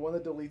it. The one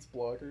that deletes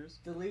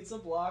blockers. Deletes a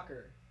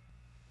blocker.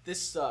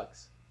 This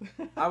sucks.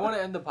 I want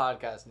to end the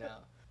podcast now.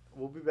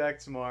 We'll be back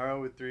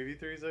tomorrow with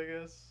 3v3s, I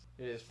guess.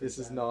 It is pretty This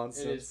is bad.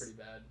 nonsense. It is pretty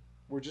bad.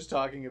 We're just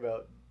talking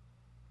about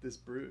this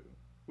brew.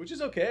 Which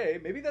is okay.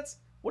 Maybe that's...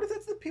 What if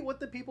that's what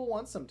the people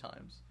want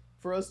sometimes?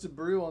 For us to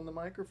brew on the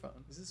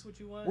microphone. Is this what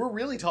you want? We're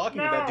really talking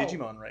about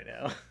Digimon right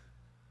now.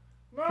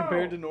 No,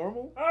 Compared to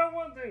normal? I don't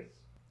want this.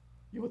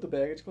 You want the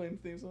Baggage Claim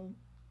theme song?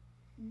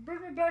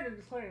 Bring me back a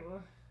claim.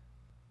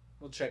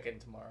 We'll check in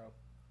tomorrow.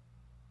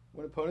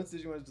 When opponent's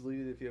Digimon is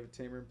deleted, if you have a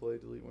Tamer in play,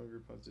 delete one of your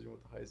opponent's Digimon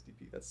with the highest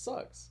DP. That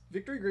sucks.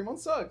 Victory Greymon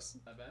sucks.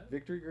 Not bad.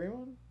 Victory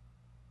Greymon?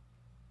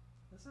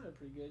 That sounded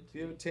pretty good. If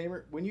you have a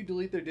Tamer... When you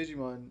delete their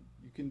Digimon,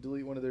 you can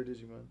delete one of their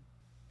Digimon.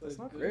 That's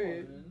not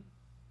great.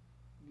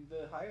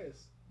 The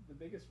highest. The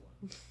biggest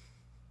one.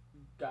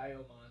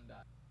 Gaiomon.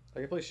 I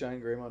can play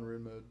Shine Greymon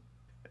Rune Mode.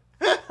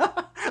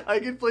 I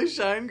can play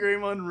Shine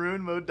Greymon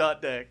Rune Mode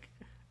 .deck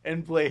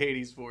and play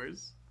Hades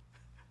Force.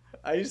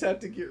 I just have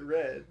to get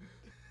red.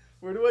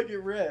 Where do I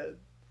get red?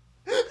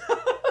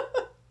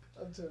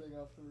 I'm turning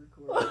off the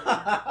recording.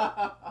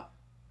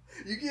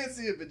 You can't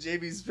see it, but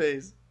JB's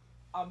face.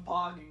 I'm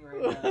pogging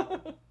right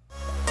now.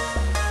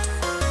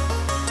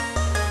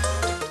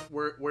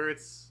 Where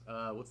it's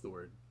what's the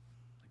word?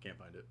 I can't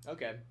find it.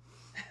 Okay.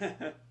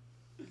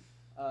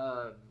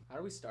 How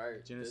do we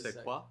start? Je ne this sais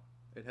sec- quoi.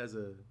 It has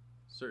a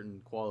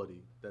certain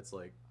quality that's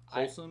like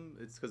wholesome.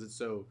 It's because it's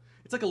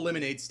like a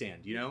lemonade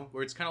stand, you know,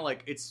 where it's kind of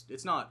like it's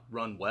not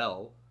run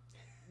well.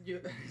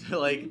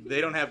 Like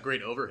they don't have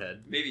great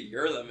overhead. Maybe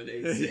your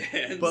lemonade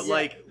stands. But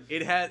like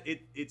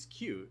it's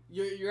cute.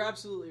 You're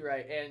absolutely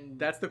right, and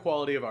That's the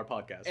quality of our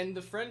podcast. and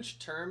the French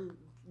term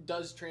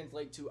does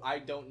translate to "I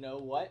don't know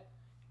what,"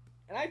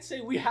 and I'd say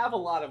we have a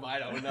lot of "I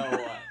don't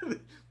know what."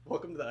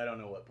 Welcome to the I Don't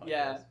Know What podcast.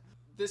 Yeah,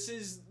 this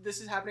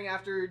is happening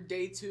after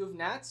day 2 of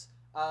Nats.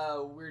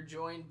 We're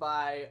joined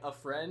by a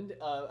friend,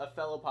 a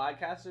fellow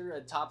podcaster,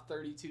 a top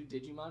 32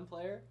 Digimon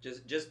player.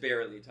 just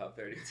barely top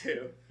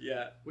 32.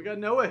 Yeah. We got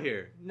Noah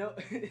here. No,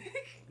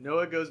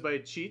 Noah goes by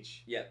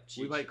Cheech. Yeah.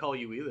 We might call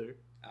you either.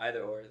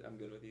 Either or. I'm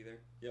good with either.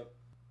 Yep.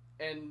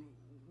 and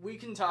we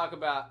can talk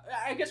about.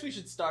 I guess we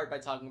should start by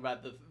talking about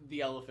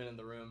the elephant in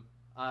the room.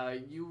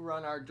 You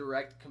run our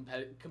direct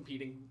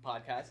competing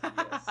podcast.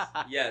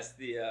 Yes.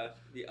 The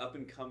up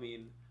and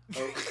coming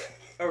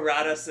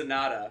Errata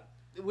Sonata.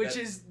 Which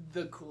is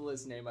the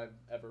coolest name I've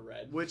ever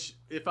read. Which,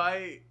 if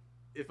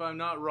I'm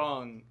not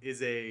wrong,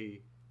 is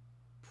a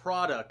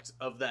product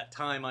of that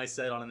time I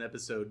said on an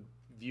episode,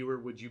 viewer,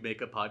 would you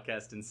make a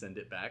podcast and send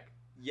it back?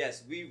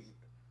 Yes, we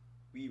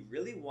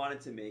really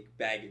wanted to make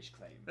Baggage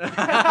Claim.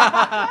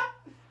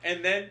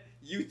 And then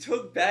you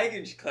took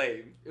Baggage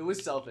Claim. It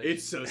was selfish.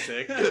 It's so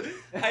sick.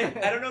 I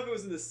don't know if it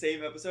was in the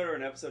same episode or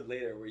an episode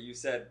later where you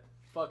said,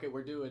 Fuck it,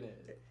 we're doing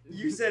it.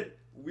 you said,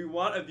 we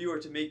want a viewer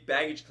to make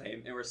Baggage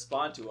Claim and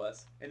respond to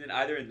us. And then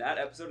either in that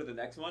episode or the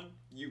next one,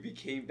 you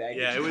became Baggage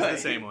Claim. Yeah, it was the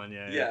same one.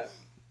 Yeah. Yeah.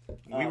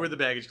 We were the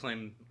baggage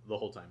claim the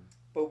whole time.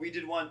 But we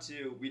did want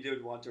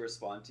to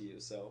respond to you,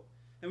 so.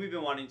 And we've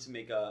been wanting to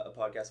make a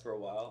podcast for a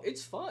while.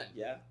 It's fun.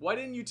 Yeah. Why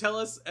didn't you tell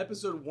us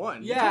episode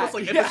 1? Yeah, You told us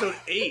like yeah. episode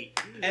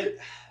 8. And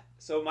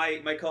so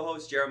my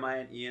co-hosts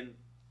Jeremiah and Ian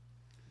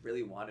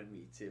really wanted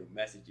me to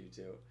message you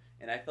two,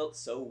 and I felt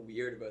so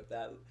weird about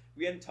that.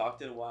 We hadn't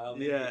talked in a while.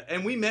 Maybe. Yeah,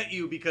 and we met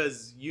you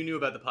because you knew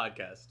about the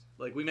podcast.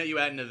 Like we met you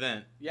at an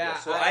event. Yeah,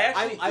 So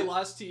I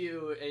lost to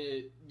you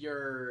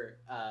your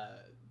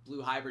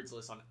Blue Hybrids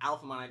list on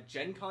Alphamon at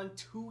Gen Con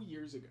 2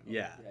 years ago.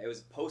 Yeah. Yeah, it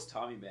was post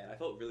Tommy Man. I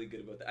felt really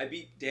good about that. I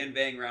beat Dan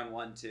Bang round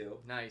 1 too.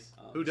 Nice.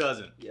 Who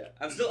doesn't? Yeah,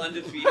 I'm still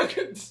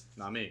undefeated.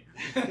 Not me.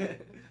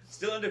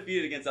 Still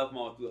undefeated against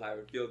Alphamon with Blue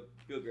Hybrid.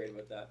 Feel great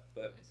about that.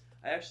 But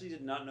I actually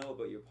did not know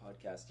about your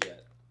podcast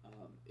yet.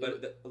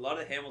 But a lot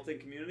of the Hamilton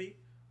community.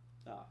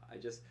 I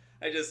just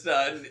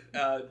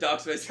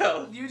dox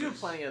myself. You do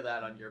plenty of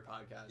that on your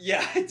podcast.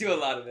 Yeah, I do a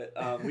lot of it.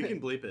 We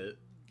can bleep it.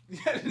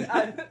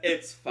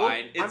 It's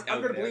fine. It's I'm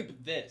out gonna there. bleep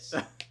this.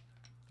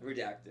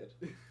 Redacted.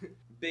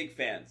 Big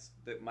fans.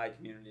 My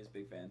community is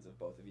big fans of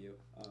both of you.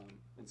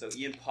 And so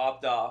Ian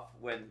popped off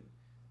when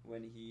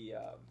he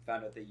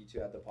found out that you two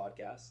had the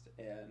podcast,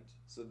 and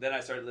so then I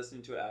started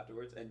listening to it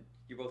afterwards. And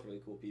you're both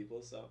really cool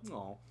people, so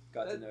Oh,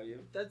 got to know you.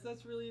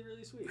 That's really,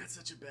 really sweet. that's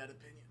such a bad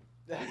opinion.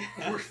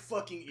 We're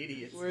fucking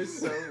idiots. We're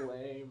so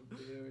lame,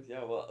 dude.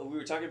 Yeah, well, we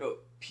were talking about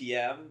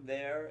PM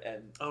there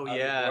and Oh, other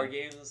yeah. board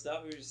games and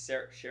stuff. We just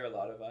share a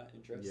lot of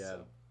interests. Yeah.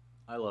 So.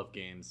 I love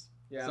games.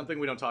 Yeah. Something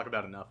we don't talk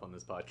about enough on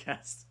this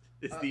podcast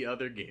is the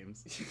other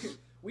games.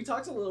 We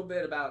talked a little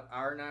bit about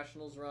our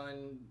Nationals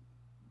run,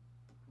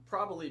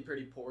 probably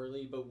pretty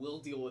poorly, but we'll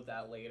deal with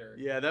that later.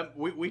 Yeah, that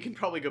we can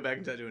probably go back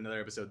and do another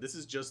episode. This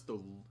is just the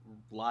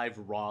live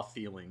raw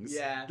feelings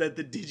that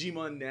the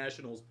Digimon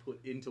Nationals put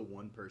into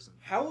one person.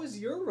 How was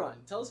your run?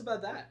 Tell us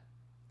about that.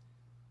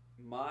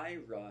 My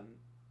run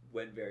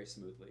went very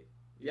smoothly.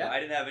 Yeah. I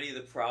didn't have any of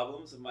the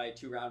problems of my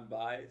 2-round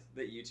buys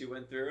that you two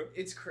went through.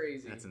 It's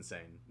crazy. That's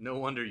insane. No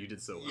wonder you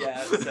did so well.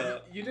 Yeah,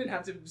 so You didn't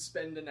have to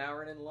spend an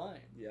hour in line.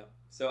 yeah.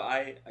 So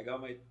I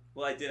got my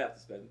I did have to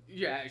spend.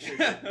 Yeah, sure.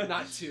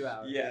 Not 2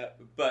 hours. Yeah,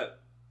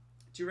 but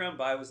 2-round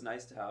buy was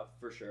nice to have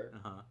for sure.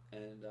 Uh-huh.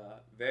 And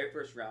very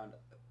first round,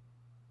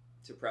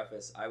 to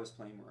preface, I was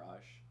playing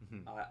Mirage.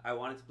 Mhm. I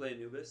wanted to play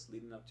Anubis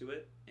leading up to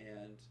it,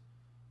 and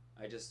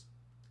I just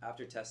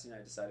after testing,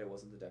 I decided it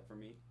wasn't the deck for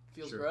me.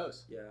 Feels Sure.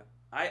 gross. Yeah,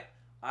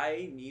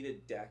 I need a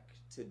deck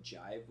to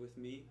jive with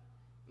me.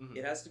 Mhm.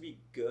 It has to be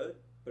good,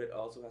 but it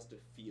also has to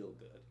feel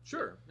good.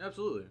 Sure,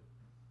 absolutely.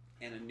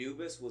 And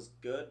Anubis was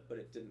good, but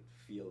it didn't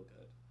feel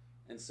good.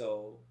 And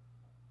so,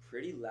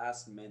 pretty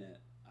last minute,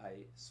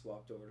 I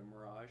swapped over to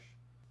Mirage.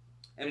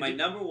 And my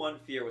number one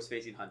fear was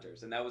facing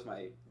Hunters, and that was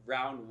my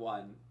round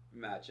 1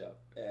 matchup.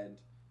 And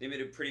they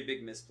made a pretty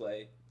big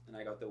misplay, and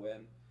I got the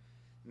win.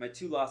 My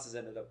 2 losses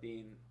ended up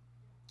being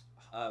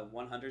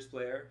one Hunters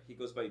player. He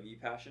goes by V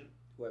Passion,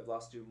 who I've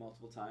lost to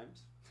multiple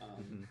times.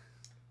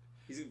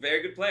 He's a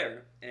very good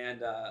player,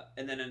 and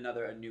then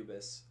another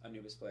Anubis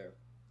player.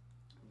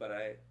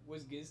 but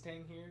Was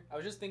Giztang here? I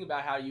was just thinking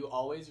about how you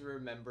always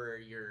remember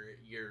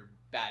your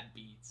bad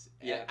beats.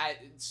 Yeah.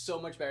 It's so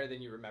much better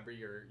than you remember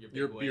your big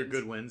Your wins.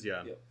 good wins,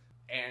 yeah. Yep.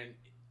 And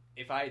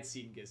if I had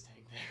seen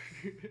Giztang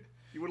there,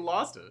 You would have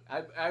lost it.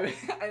 I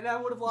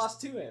would have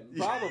lost to him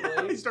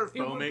probably. You start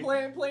He would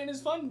foaming. playing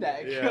his fun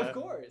deck, Yeah. of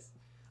course.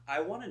 I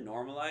want to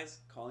normalize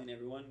calling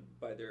everyone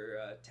by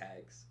their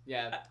tags.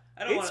 Yeah,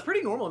 I don't It's want.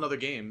 pretty normal in other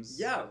games.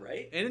 Yeah,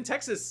 right. And in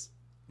Texas,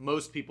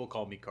 most people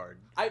call me Card.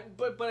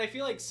 but I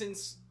feel like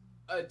since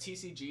a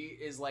TCG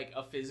is like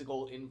a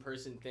physical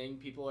in-person thing,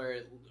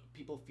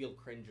 people feel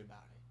cringe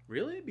about it.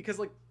 Really? Because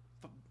like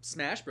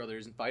Smash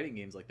Brothers and fighting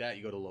games like that,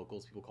 you go to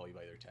locals, people call you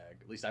by their tag.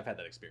 At least I've had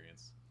that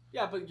experience.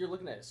 Yeah, but you're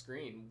looking at a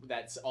screen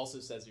that also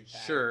says your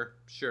tag.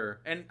 Sure.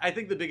 And I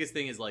think the biggest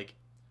thing is like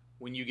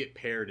when you get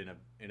paired in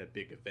a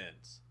big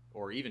event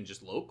or even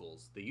just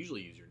locals, they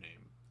usually use your name.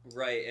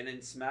 Right, and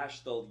in Smash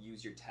they'll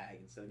use your tag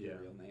instead of your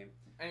Yeah. real name.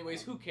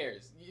 Anyways, who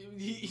cares?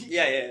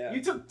 Yeah.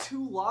 You took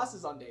 2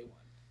 losses on day 1.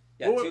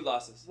 Yeah, Well, 2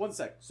 losses. One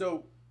sec.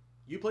 So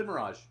you played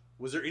Mirage.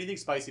 Was there anything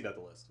spicy about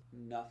the list?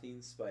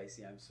 Nothing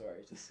spicy. I'm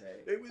sorry to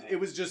say. It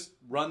was just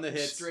run the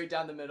hits. Straight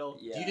down the middle.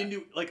 Yeah. You didn't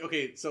do like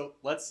okay. So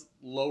let's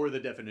lower the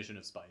definition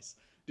of spice.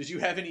 Did you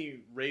have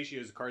any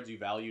ratios of cards you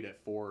valued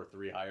at 4 or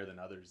 3 higher than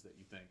others that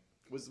you think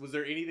was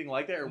there anything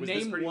like that, or was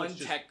this Name pretty one much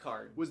just, tech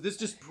card. was this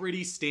just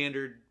pretty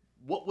standard?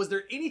 What was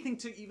there anything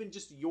to even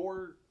just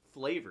your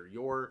flavor,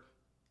 your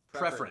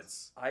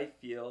preference? I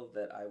feel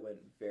that I went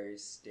very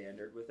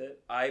standard with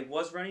it. I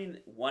was running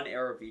 1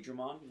 Era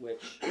Vidramon,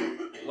 which,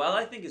 while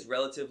I think is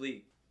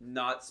relatively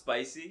not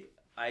spicy,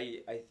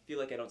 I feel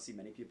like I don't see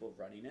many people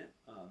running it.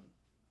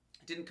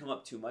 It didn't come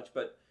up too much,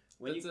 but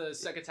when That's a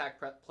sec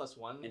attack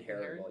 +1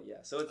 inheritable, yeah.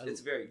 So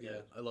it's very good.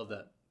 Yeah, I love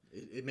that.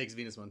 It makes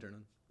Venus Mon turn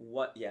on.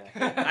 What? Yeah,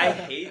 I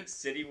hate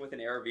sitting with an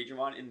Era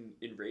Vidramon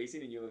in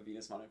racing, and you have a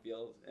Venus Mon in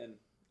field, and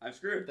I'm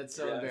screwed. That's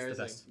so Yeah,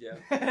 embarrassing.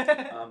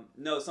 Yeah.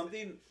 No,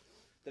 something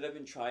that I've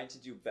been trying to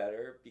do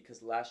better,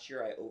 because last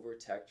year I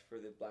over-teched for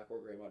the Black or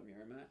Greymon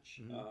mirror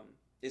match,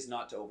 is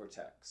not to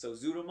over-tech. So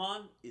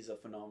Zudamon is a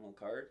phenomenal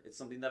card. It's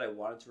something that I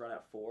wanted to run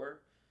at 4.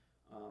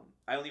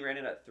 I only ran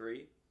it at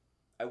 3.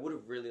 I would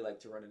have really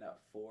liked to run it at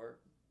 4,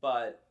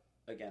 but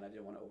again, I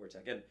didn't want to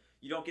over-tech. And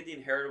you don't get the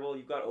inheritable,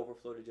 you've got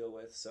overflow to deal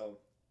with, so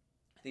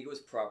I think it was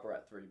proper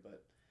at 3,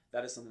 but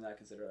that is something that I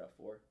consider at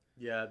 4.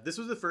 Yeah, this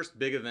was the first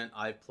big event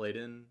I've played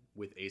in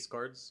with ace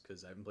cards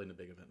because I haven't played in a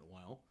big event in a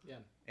while. Yeah.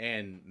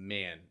 And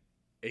man,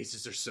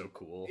 aces are so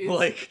cool. It's-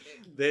 like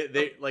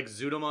they like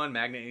Zudamon,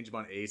 Magna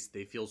Angemon Ace,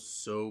 they feel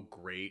so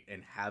great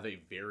and have a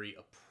very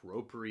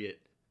appropriate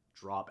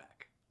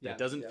drawback. Yeah. That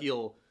doesn't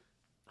feel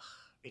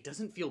it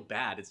doesn't feel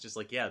bad. It's just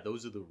like, yeah,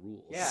 those are the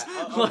rules. Yeah,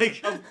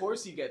 like of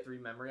course you get 3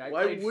 memory. I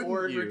Why played 4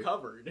 wouldn't and you?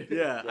 recovered.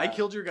 yeah, I Yeah.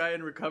 killed your guy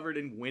and recovered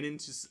and went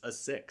into a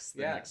 6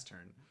 the Yeah. next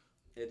turn.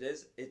 It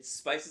is. It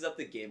spices up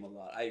the game a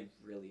lot. I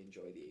really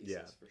enjoy the aces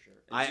Yeah. for sure.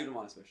 And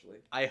Zudamon especially.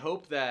 I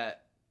hope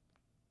that,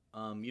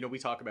 we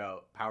talk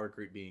about power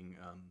creep being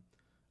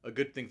a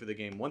good thing for the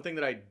game. One thing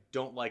that I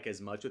don't like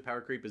as much with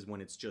power creep is when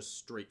it's just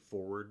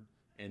straightforward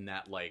and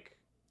that, like,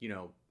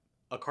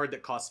 a card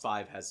that costs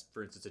 5 has,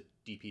 for instance, a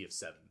DP of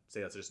 7. Say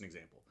that's just an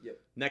example.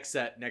 Yep. Next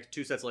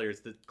 2 sets later,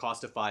 it's the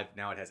cost of 5.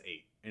 Now it has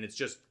 8, and it's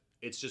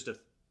just a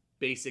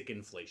basic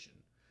inflation.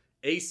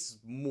 Ace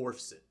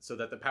morphs it so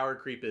that the power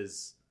creep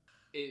is.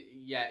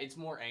 It's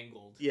more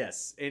angled.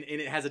 Yes, and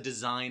it has a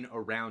design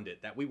around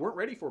it that we weren't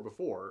ready for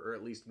before, or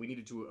at least we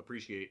needed to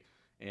appreciate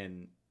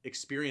and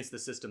experience the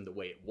system the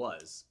way it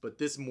was. But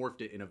this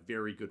morphed it in a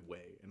very good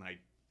way, and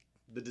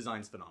the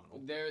design's phenomenal.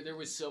 There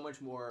was so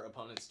much more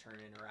opponent's turn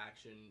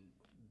interaction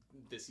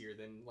this year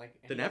than like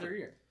any Than other ever.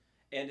 year.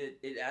 And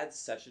it adds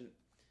such an.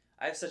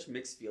 I have such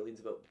mixed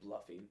feelings about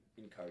bluffing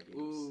in card games.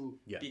 Ooh.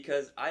 Yeah.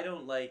 Because I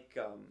don't like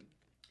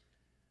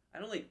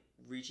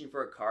reaching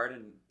for a card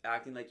and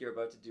acting like you're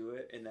about to do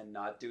it and then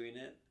not doing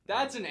it.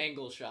 That's an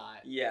angle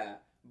shot. Yeah,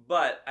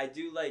 but I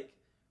do like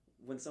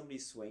when somebody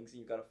swings and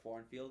you've got a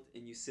foreign field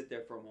and you sit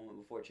there for a moment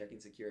before checking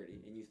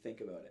security and you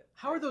think about it.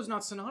 How are those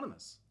not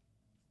synonymous?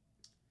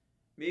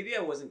 Maybe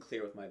I wasn't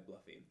clear with my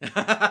bluffing.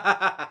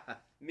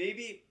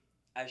 Maybe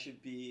I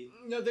should be.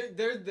 No,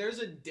 there's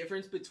a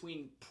difference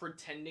between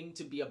pretending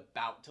to be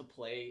about to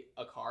play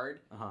a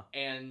card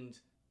and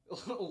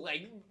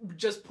like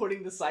just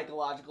putting the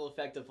psychological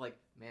effect of like,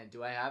 man,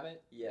 do I have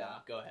it? Yeah. Nah,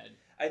 go ahead.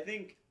 I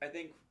think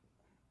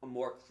a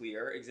more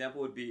clear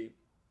example would be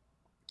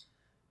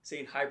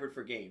saying hybrid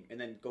for game and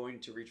then going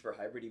to reach for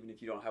hybrid even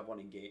if you don't have one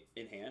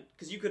in hand,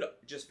 because you could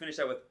just finish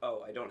that with,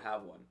 oh, I don't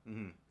have one.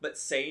 Mm-hmm. But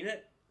saying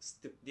it,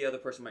 the other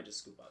person might just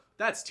scoop up.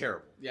 That's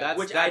terrible. Yeah.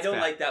 Which that's I don't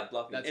bad. like that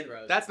bluffing. That's And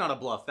gross. That's not a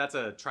bluff. That's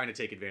a trying to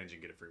take advantage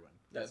and get a free win.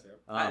 That's fair.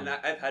 Um, And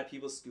I've had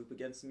people scoop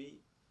against me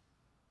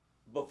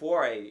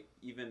before I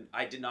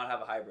did not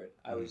have a hybrid.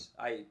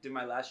 I did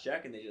my last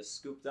check and they just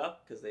scooped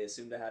up because they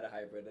assumed I had a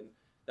hybrid, and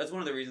that's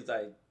one of the reasons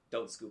I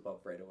don't scoop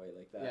up right away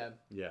like that.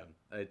 Yeah.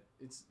 Yeah,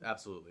 it's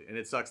absolutely, and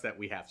it sucks that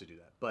we have to do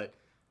that. But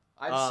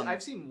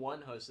I've seen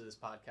one host of this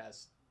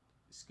podcast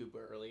scoop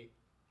early.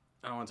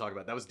 I don't want to talk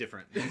about it. That was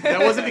different.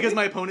 That wasn't because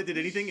my opponent did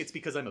anything. It's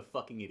because I'm a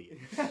fucking idiot.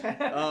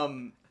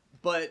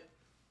 But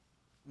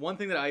one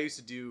thing that I used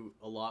to do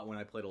a lot when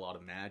I played a lot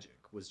of Magic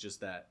was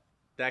just that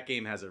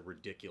game has a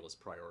ridiculous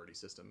priority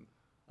system.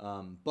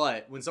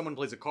 But when someone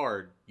plays a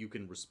card, you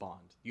can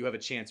respond. You have a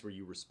chance where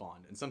you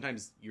respond. And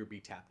sometimes you'll be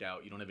tapped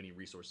out. You don't have any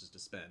resources to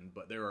spend.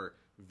 But there are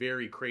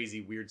very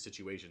crazy, weird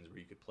situations where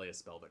you could play a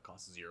spell that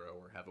costs 0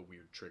 or have a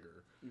weird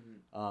trigger.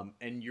 Mm-hmm.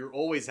 And you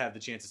always have the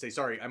chance to say,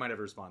 sorry, I might have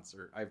a response.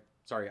 Or,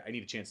 sorry, I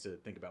need a chance to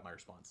think about my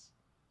response.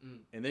 Mm.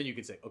 And then you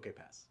can say, okay,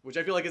 pass. Which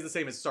I feel like is the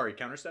same as, sorry,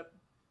 counterstep.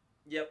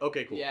 Yep.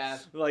 Okay, cool. Yeah.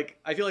 Like,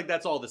 I feel like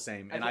that's all the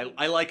same. And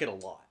I like it a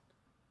lot.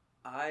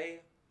 I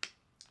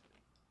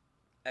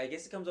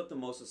guess it comes up the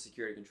most with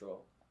security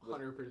control.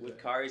 100%. With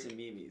Karis and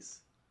Mimis.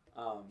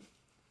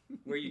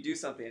 Where you do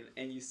something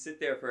and you sit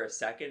there for a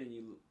second and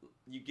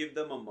you give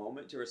them a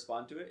moment to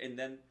respond to it, and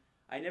then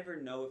I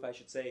never know if I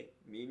should say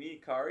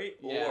Mimi, Kari,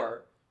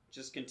 or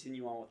just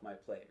continue on with my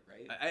play,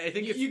 right? I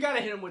think you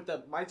gotta hit him with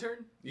the my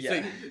turn. You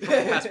say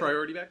pass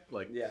priority back?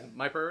 Like,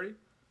 my priority?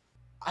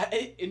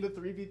 In the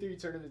 3v3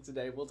 tournament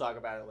today, we'll talk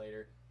about it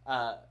later.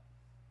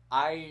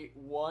 I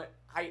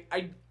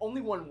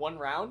only won one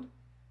round,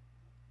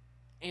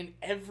 and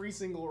every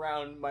single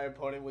round my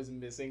opponent was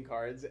missing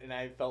cards, and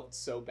I felt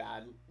so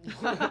bad.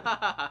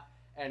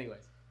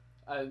 Anyways,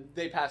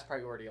 they passed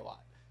priority a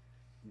lot.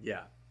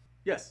 Yeah.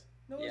 Yes.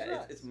 No,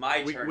 it's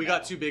my turn. We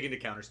got too big into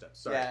counter steps.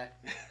 Sorry.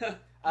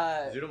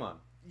 Yeah. Zudomon.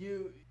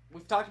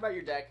 We've talked about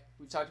your deck.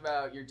 We've talked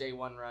about your day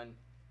one run.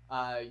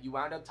 You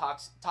wound up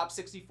top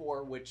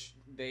 64, which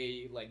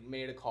they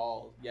made a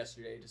call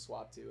yesterday to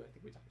swap to. I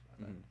think we talked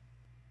about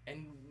that.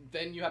 And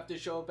then you have to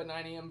show up at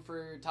 9 a.m.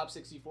 for top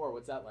 64.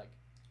 What's that like?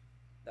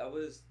 That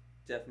was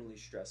definitely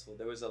stressful.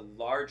 There was a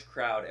large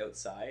crowd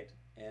outside,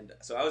 and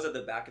so I was at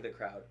the back of the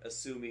crowd,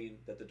 assuming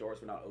that the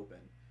doors were not open.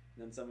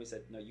 And then somebody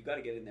said, "No, you got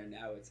to get in there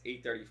now. It's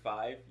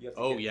 8:35. You have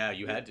to."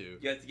 You had to.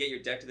 You have to get your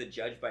deck to the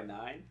judge by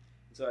 9. And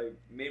so I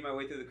made my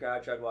way through the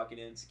crowd, tried walking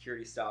in.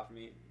 Security stopped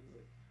me.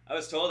 I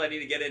was told I need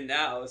to get in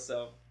now,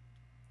 so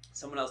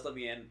someone else let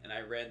me in, and I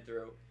ran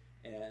through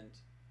and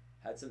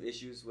had some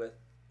issues with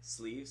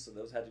sleeves, so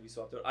those had to be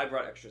swapped out. I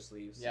brought extra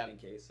sleeves in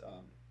case,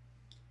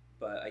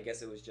 but I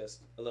guess it was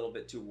just a little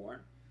bit too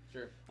worn.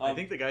 Sure. I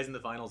think the guys in the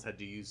finals had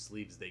to use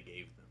sleeves they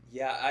gave them.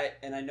 Yeah,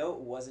 I know it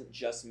wasn't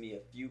just me.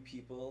 A few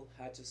people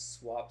had to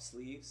swap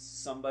sleeves.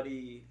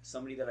 Somebody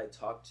that I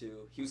talked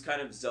to, he was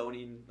kind of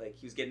zoning, like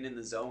he was getting in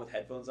the zone with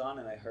headphones on,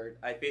 and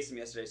I faced him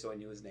yesterday, so I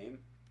knew his name.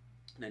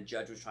 And a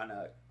judge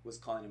was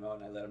calling him out,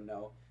 and I let him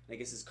know. And I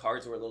guess his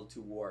cards were a little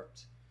too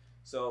warped,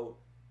 so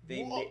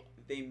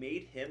they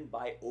made him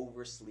buy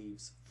over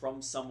sleeves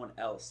from someone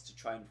else to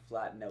try and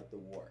flatten out the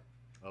warp.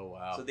 Oh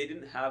wow! So they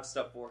didn't have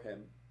stuff for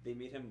him. They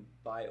made him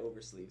buy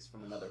over sleeves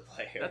from another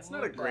player. That's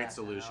not a great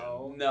solution.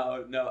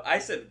 No. I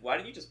said, why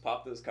don't you just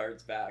pop those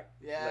cards back?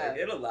 Yeah.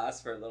 It'll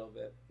last for a little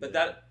bit. But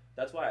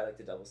that's why I like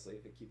the double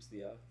sleeve. It keeps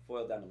the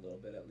foil down a little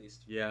bit at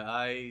least. Yeah,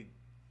 I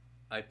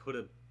put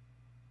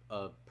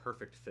a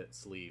perfect fit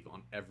sleeve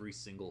on every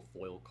single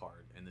foil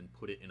card and then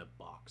put it in a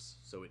box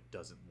so it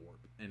doesn't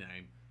warp. And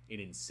I'm an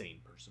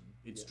insane person.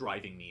 It's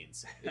driving me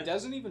insane. It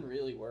doesn't even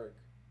really work.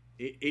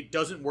 It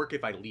doesn't work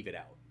if I leave it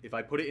out. If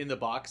I put it in the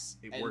box,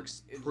 it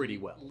works pretty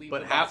well.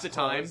 But half the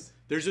time,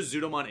 there's a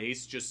Zudomon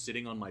Ace just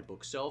sitting on my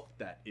bookshelf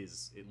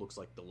it looks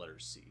like the letter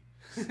C.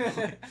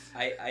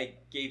 I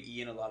gave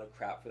Ian a lot of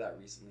crap for that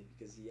recently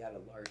because he had a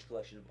large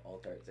collection of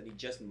alt arts and he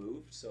just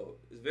moved, so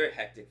it was very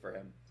hectic for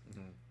him.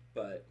 Mm-hmm.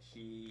 But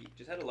he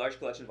just had a large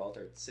collection of alt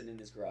arts sitting in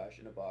his garage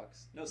in a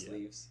box, no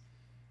sleeves.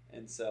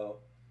 And so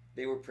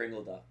they were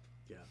pringled up.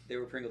 Yeah. They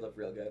were pringled up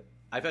real good.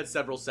 I've had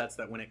several sets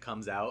that when it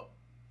comes out,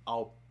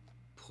 I'll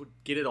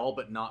get it all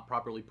but not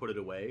properly put it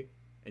away,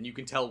 and you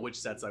can tell which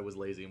sets I was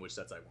lazy and which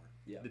sets I weren't.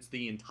 Yeah. It's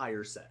the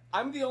entire set.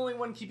 I'm the only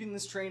one keeping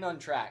this train on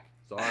track.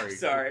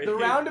 Sorry. The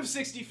round of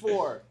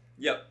 64.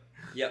 Yep.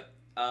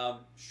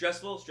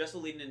 Stressful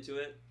leading into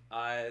it.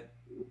 I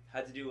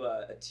had to do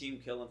a team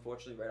kill,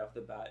 unfortunately, right off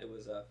the bat. It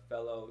was a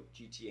fellow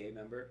GTA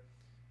member.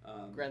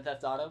 Grand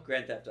Theft Auto?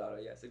 Grand Theft Auto,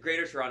 yes. The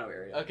Greater Toronto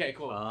area. Okay,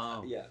 cool.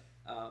 Oh. Yeah.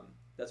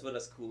 That's what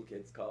us cool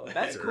kids call it.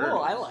 That's cool.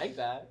 I like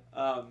that.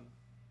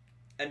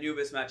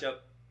 Anubis matchup.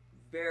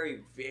 Very,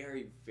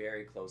 very,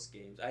 very close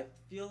games. I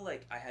feel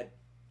like I had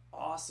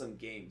awesome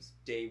games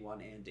day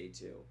 1 and day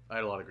 2. I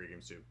had a lot of great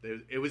games too.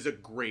 It was a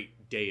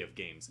great day of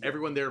games. Yeah.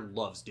 Everyone there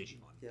loves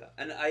Digimon. Yeah,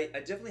 and I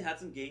definitely had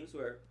some games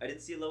where I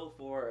didn't see a level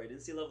 4 or I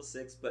didn't see a level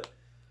 6, but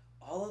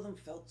all of them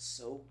felt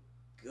so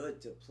good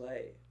to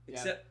play.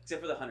 Except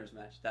for the Hunters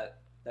match.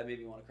 That made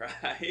me want to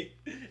cry.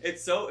 It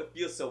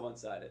feels so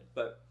one-sided,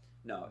 but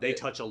no. They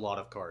touch a lot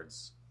of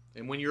cards.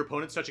 And when your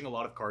opponent's touching a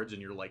lot of cards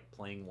and you're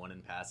playing one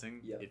and passing,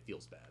 it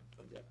feels bad.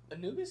 Yeah.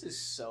 Anubis is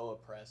so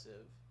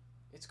oppressive.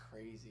 It's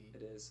crazy.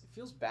 It is. It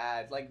feels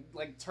bad.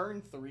 Like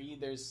turn 3,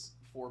 there's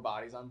 4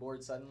 bodies on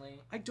board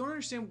suddenly. I don't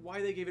understand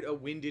why they gave it a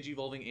win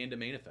digivolving and a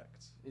main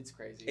effect. It's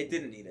crazy. It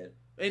didn't need it.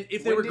 And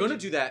if they were going to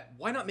do that,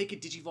 why not make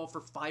it digivolve for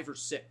 5 or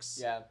 6?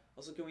 Yeah.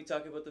 Also, can we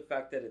talk about the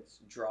fact that it's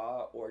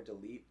draw or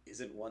delete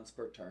isn't once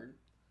per turn?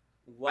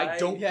 Why, I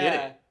don't get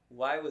Yeah. it.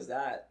 Why was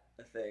that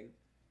a thing?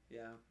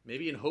 Yeah.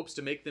 Maybe in hopes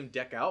to make them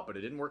deck out, but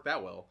it didn't work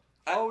that well.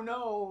 Oh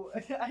no!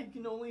 I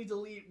can only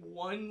delete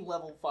one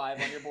level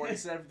 5 on your board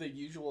instead of the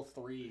usual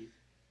 3.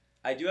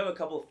 I do have a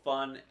couple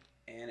fun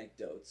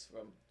anecdotes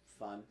from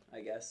fun,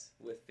 I guess,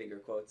 with finger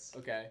quotes.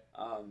 Okay.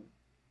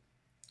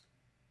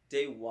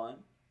 Day 1,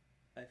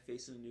 I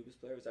faced an Anubis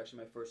player. It was actually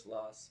my first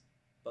loss,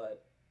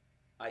 but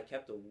I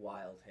kept a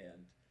wild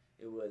hand.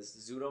 It was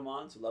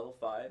Zudomon, so level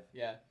 5,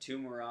 Yeah. 2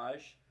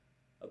 Mirage,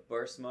 a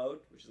Burst Mode,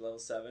 which is level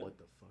 7, What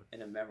the fuck?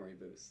 and a Memory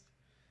Boost.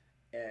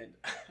 And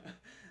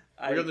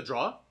Were you on the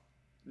draw?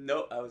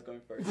 No, I was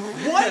going first.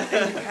 What?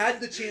 And you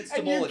had the chance to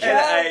And you mull it. And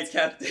I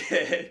kept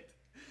it.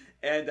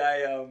 And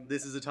I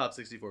This is a top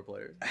 64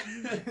 player.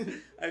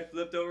 I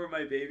flipped over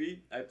my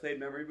baby. I played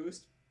Memory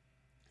Boost.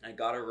 I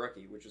got a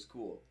rookie, which was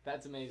cool.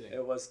 That's amazing.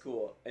 It was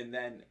cool. And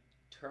then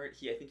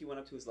I think he went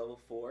up to his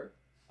level 4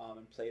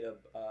 and played a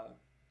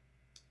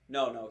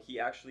no, he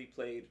actually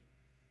played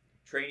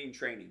training.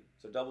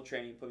 So double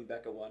training, put me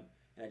back at 1,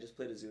 and I just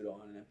played a Zudo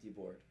on an empty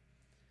board.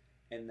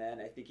 And then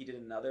I think he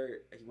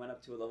went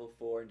up to a level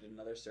 4 and did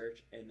another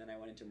search, and then I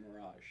went into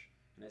Mirage.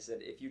 And I said,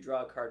 if you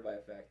draw a card by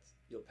effect,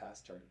 you'll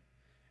pass turn.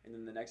 And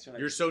then the next turn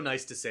You're so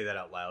nice to say that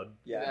out loud.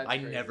 yeah. That's I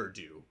crazy. never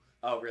do.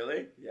 Oh,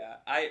 really? Yeah.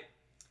 I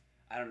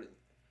don't.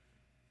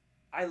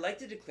 I like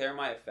to declare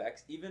my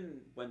effects,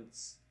 even when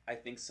I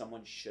think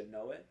someone should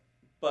know it.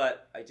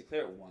 But I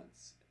declare it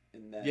once,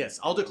 and then Yes,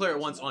 I'll declare it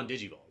once on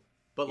Digivolve.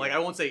 But like, Yeah. I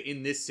won't say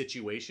in this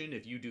situation,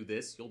 if you do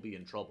this, you'll be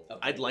in trouble. Okay.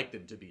 I'd like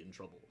them to be in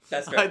trouble.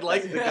 That's fair. I'd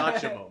like That's the fair.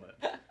 gotcha moment.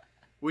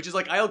 Which is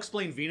like, I'll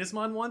explain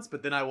Venusmon once,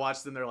 but then I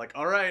watched them. They're like,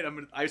 all right,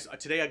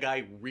 today a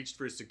guy reached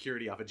for his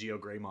security off a Geo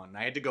Greymon, and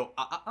I had to go,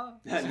 No,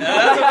 that's the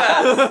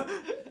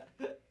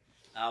best.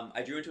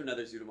 I drew into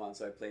another Zudomon,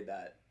 so I played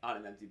that on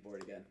an empty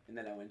board again, and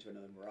then I went to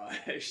another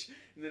Mirage,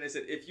 and then I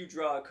said, if you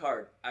draw a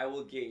card, I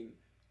will gain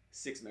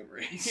 6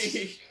 memory.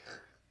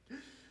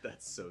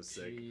 That's so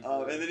sick. Jesus.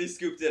 And then he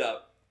scooped it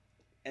up.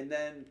 And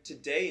then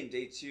today in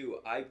day 2,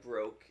 I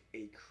broke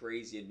a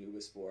crazy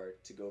Anubis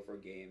board to go for a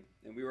game,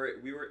 and we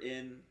were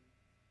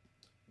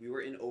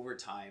in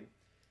overtime,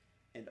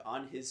 and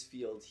on his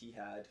field he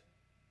had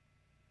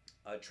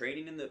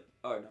training in the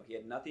he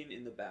had nothing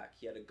in the back.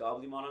 He had a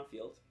Gobblemon on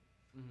field,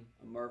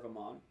 a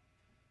Mervamon,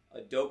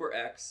 a Dober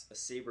X, a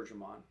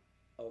Saberdramon,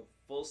 a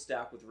full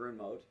stack with Rune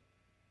Mode,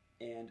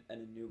 and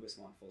an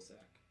Anubismon full stack.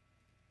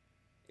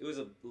 It was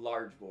a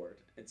large board,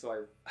 and so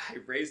I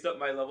raised up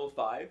my level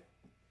 5,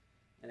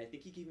 and I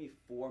think he gave me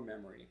 4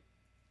 memory.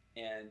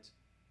 And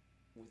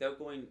without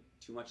going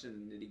too much into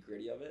the nitty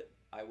gritty of it,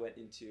 I went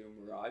into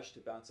Mirage to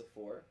bounce a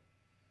 4,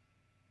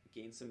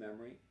 gain some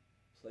memory,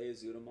 play a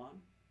Zudomon,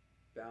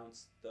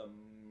 bounce the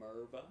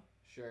Merva,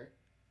 Sure.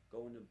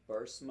 go into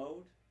Burst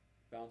Mode,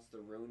 bounce the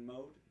Rune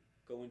Mode,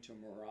 go into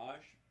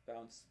Mirage,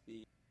 bounce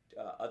the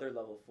other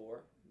level 4,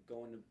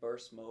 go into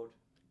Burst Mode,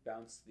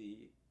 bounce the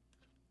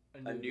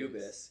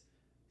Anubis.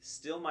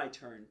 Still my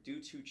turn, do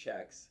 2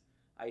 checks.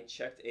 I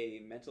checked a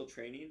mental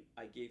training.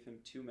 I gave him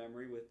 2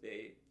 memory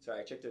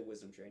I checked a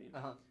wisdom training.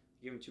 Uh-huh.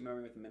 Gave him 2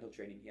 memory with a mental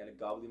training. He had a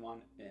Gobblemon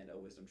and a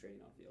wisdom training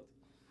on field.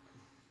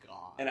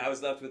 God. And I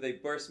was left with a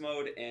burst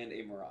mode and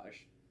a Mirage.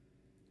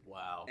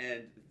 Wow.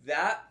 And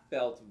that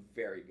felt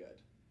very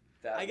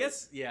good. I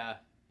guess, yeah.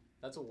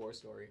 That's a war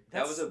story.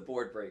 That was a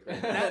board breaker.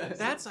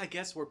 That's, I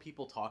guess, where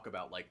people talk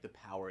about, like, the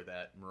power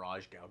that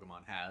Mirage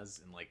Galgamon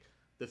has and, like,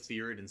 the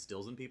fear it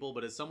instills in people.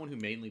 But as someone who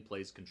mainly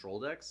plays control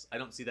decks, I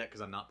don't see that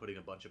because I'm not putting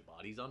a bunch of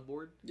bodies on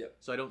board. Yep.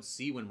 So I don't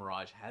see when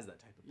Mirage has that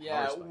type of power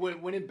Yeah,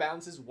 spike. when it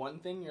bounces one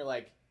thing, you're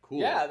like, Cool.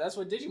 yeah, that's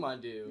what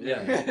Digimon do.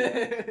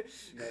 Yeah.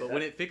 But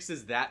when it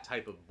fixes that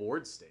type of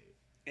board state,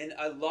 And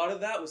a lot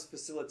of that was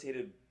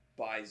facilitated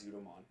by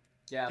Zudomon.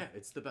 yeah. yeah,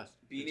 it's the best.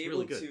 Being it's able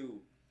really good.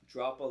 to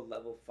drop a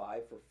level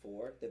 5 for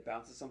 4 that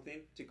bounces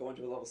something, to go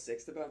into a level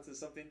 6 that bounces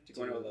something, to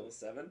go into a Dude. level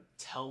 7,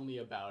 Tell me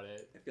about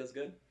it. it feels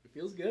good. It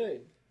feels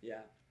good.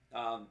 Yeah.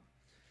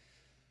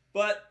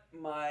 But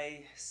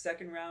my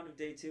second round of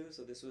day 2,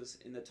 so this was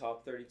in the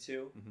top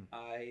 32, Mhm.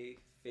 I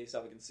faced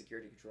off against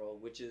Security Control,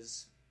 which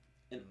is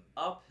an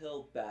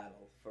uphill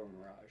battle for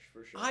Mirage,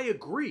 for sure. I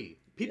agree.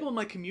 People Yeah. in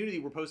my community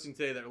were posting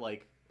today that are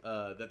like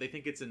that they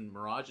think it's in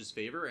Mirage's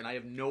favor, and I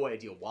have no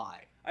idea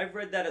why. I've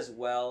read that as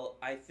well.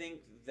 I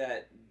think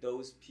that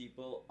those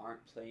people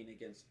aren't playing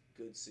against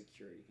good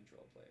Security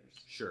Control players.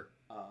 Sure,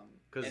 And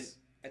because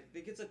I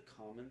think it's a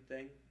common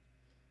thing.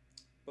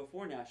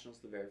 Before Nationals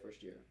the very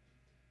first year,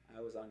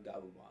 I was on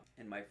Gabubon,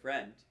 and my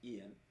friend,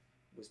 Ian,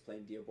 was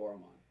playing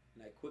Diaboromon.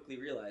 And I quickly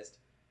realized,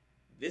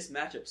 this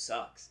matchup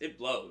sucks. It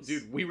blows.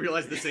 dude, we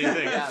realized the same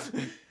thing. Yeah.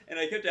 And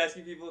I kept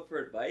asking people for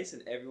advice,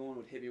 and everyone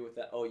would hit me with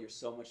that, oh, you're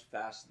so much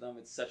faster than them.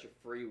 It's such a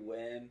free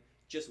win.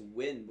 Just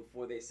win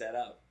before they set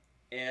up.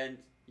 And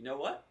you know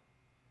what?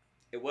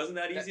 It wasn't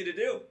that easy to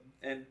do.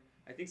 And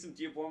I think some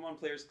Diaboromon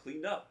players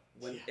cleaned up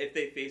if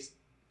they faced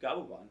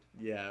Gabubon.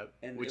 Yeah,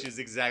 And which is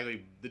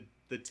exactly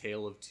the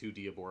tale of 2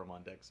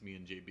 Diaboromon decks, me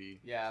and JB.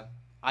 Yeah.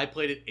 I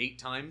played it 8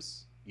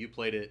 times. You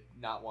played it.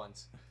 Not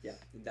once. Yeah,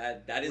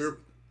 that is We're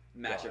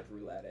matchup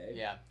roulette, eh?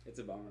 Yeah. It's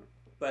a bummer.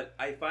 But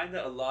I find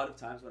that a lot of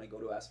times when I go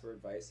to ask for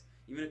advice,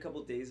 even a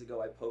couple days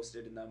ago, I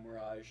posted in the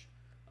Mirage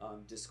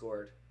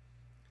Discord,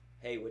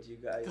 hey, what do you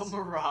guys... The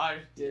Mirage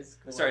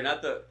Discord. Sorry,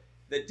 not the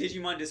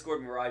Digimon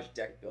Discord Mirage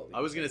deck building.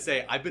 I was going to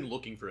say, I've been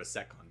looking for a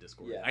SecCon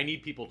Discord. Yeah. I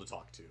need people to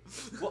talk to.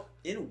 Well,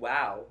 in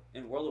WoW,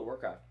 in World of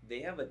Warcraft,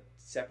 they have a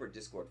separate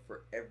Discord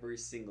for every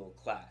single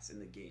class in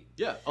the game.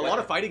 Yeah, a lot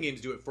of fighting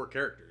games do it for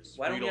characters.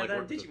 Why for don't you we to, have that in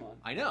work with Digimon? them.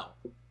 I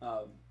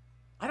know.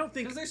 I don't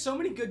think... Because there's so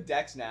many good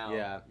decks now.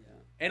 Yeah.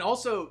 And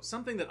also,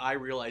 something that I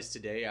realized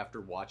today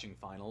after watching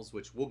finals,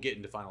 which we'll get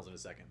into finals in a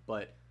second,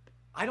 but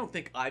I don't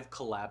think I've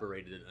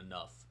collaborated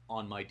enough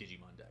on my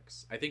Digimon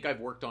decks. I think I've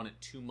worked on it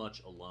too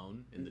much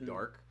alone in the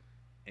dark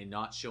and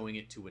not showing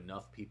it to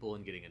enough people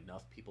and getting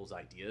enough people's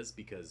ideas,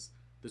 because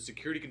the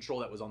security control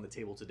that was on the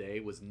table today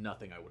was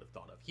nothing I would have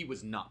thought of. He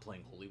was not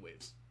playing Holy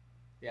Waves.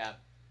 Yeah.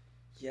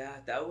 Yeah,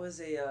 that was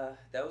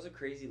a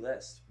crazy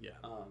list. Yeah.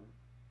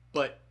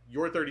 But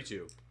you're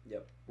 32.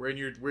 Yep. We're in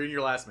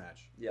your last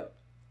match. Yep.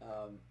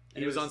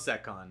 He was on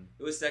SecCon.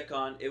 It was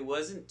SecCon. It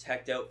wasn't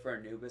teched out for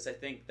Anubis. I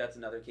think that's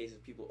another case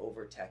of people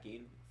over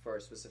teching for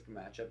a specific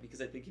matchup,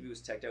 because I think if he was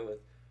teched out with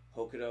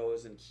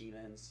Hokutos and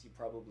Keenans, he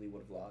probably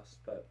would have lost.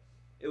 But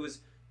it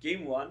was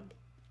game 1,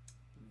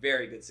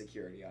 very good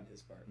security on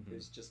his part. It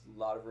was just a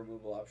lot of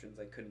removal options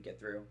I couldn't get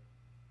through.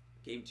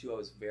 Game 2, I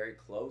was very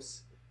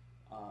close,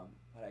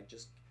 but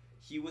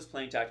he was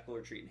playing Tactical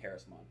Retreat in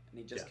Harrismon, and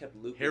he just kept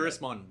looping.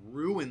 Harrismon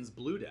ruins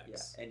blue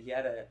decks. Yeah, and he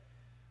had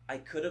I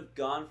could have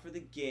gone for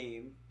the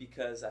game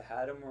because I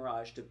had a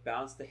Mirage to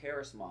bounce the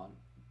Harrismon,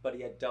 but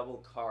he had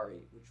double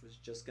Kari, which was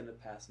just going to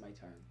pass my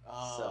turn.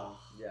 So,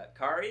 yeah,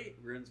 Kari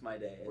ruins my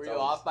day. Were you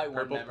off by one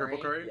Purple memory?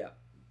 Kari? Yeah.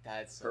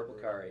 That's so Purple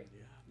rude. Kari.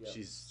 Yeah.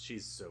 Yep.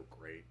 She's so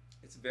great.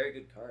 It's a very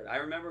good card. I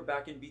remember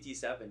back in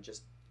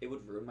BT7, it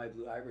would ruin my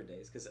blue hybrid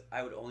days because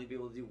I would only be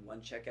able to do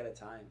one check at a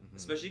time.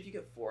 Especially if you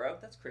get 4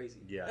 out, that's crazy.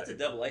 Yeah. That's a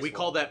double ice We wall.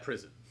 call that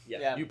prison.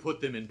 Yeah. You put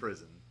them in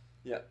prison.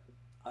 Yeah.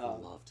 I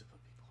love to put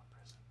people in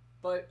prison.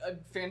 But a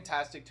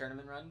fantastic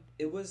tournament run.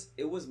 It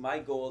was my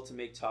goal to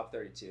make top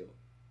 32.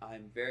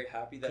 I'm very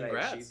happy that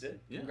Congrats. I achieved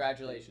it. Yeah.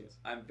 Congratulations.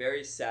 I'm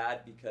very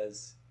sad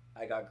because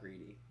I got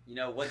greedy. You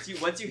know, once you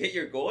hit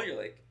your goal, you're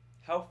like,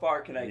 how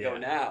far can I go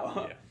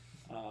now?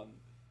 Yeah.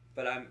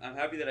 But I'm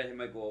happy that I hit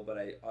my goal, but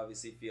I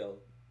obviously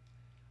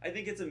I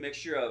think it's a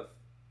mixture of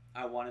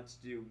I wanted to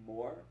do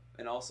more,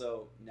 and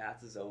also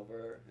Nats is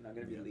over, and I'm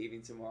going to be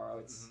leaving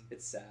tomorrow.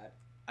 It's sad.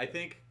 I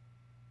think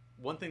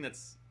one thing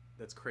that's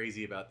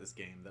crazy about this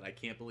game that I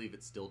can't believe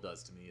it still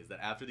does to me is that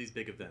after these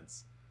big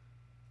events,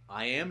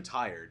 I am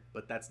tired,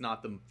 but that's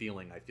not the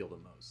feeling I feel the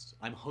most.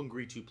 I'm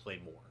hungry to play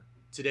more.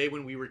 Today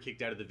when we were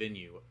kicked out of the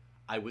venue,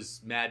 I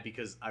was mad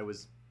because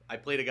I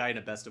played a guy in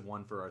a best of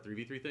 1 for our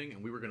 3v3 thing,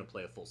 and we were going to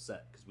play a full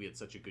set because we had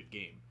such a good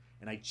game,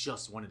 and I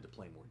just wanted to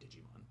play more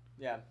Digimon.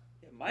 Yeah.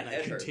 My and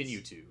head I continue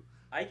hurts. to.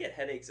 I get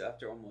headaches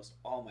after almost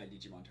all my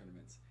Digimon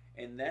tournaments,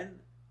 and then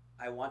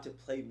I want to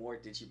play more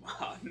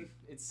Digimon.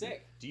 It's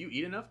sick. Do you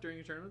eat enough during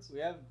your tournaments?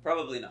 We have...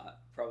 Probably not.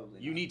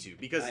 You need to,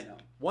 because I know.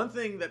 one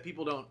thing that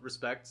people don't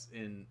respect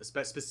in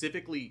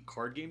specifically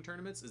card game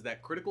tournaments is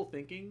that critical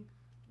thinking,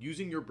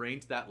 using your brain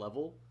to that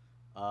level,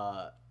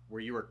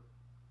 where you are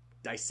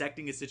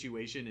dissecting a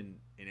situation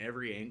in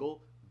every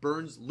angle,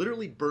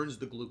 literally burns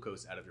the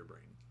glucose out of your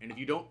brain. And if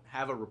you don't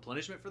have a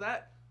replenishment for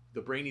that,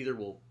 the brain either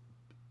will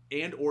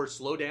or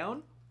slow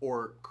down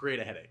or create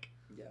a headache.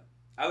 Yeah.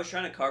 I was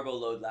trying to carbo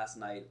load last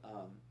night.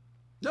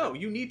 No,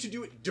 you need to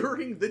do it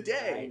during the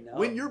day I know.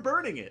 when you're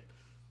burning it.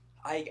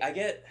 I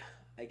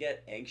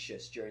get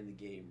anxious during the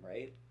game,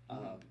 right?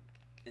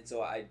 And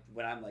so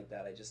when I'm like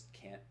that, I just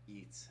can't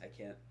eat.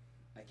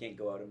 I can't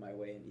go out of my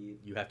way and eat.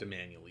 You have to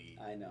manually eat.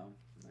 I know.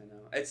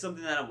 It's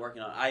something that I'm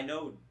working on. I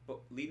know, but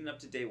leading up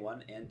to day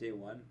 1 and day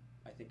 1,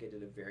 I think I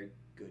did a very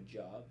good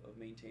job of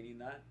maintaining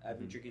that. I've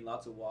been drinking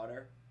lots of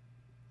water,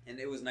 and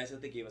it was nice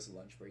that they gave us a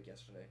lunch break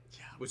yesterday.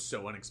 Yeah, it was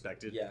so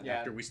unexpected. Yeah.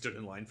 After we stood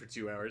in line for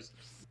 2 hours.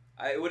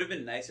 It would have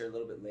been nicer a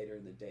little bit later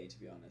in the day, to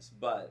be honest,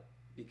 but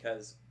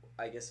because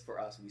I guess for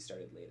us we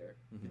started later.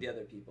 For the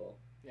other people,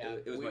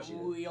 it was much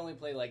easier. We only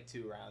played like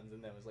 2 rounds,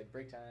 and then it was like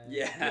break time.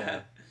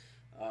 Yeah.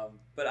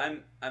 But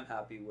I'm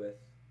happy with.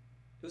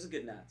 It was a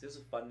good Nats. It was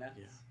a fun Nats.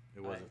 Yeah,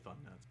 it was a fun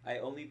Nats. I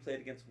only played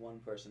against one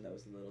person that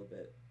was a little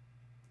bit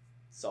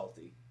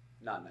salty,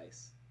 not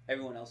nice.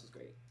 Everyone else was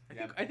great.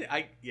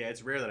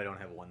 It's rare that I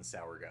don't have one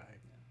sour guy.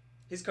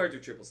 His cards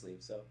are triple sleeve,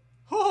 so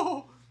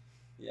Oh,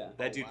 yeah.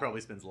 that dude probably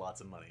spends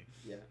lots of money.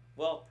 Yeah.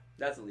 Well,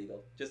 that's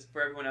illegal. Just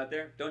for everyone out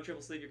there, don't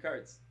triple sleeve your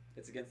cards.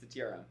 It's against the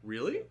TRM.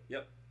 Really?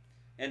 Yep.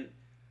 And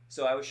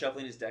so I was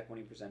shuffling his deck when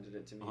he presented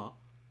it to me,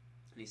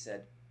 and he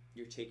said,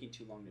 "You're taking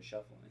too long to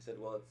shuffle." And I said,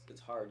 "Well,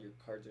 it's hard. Your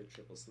cards are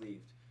triple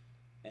sleeved."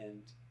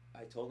 And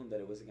I told him that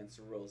it was against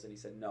the rules, and he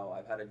said, "No,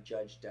 I've had a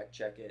judge deck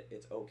check it.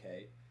 It's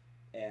okay."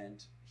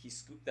 And he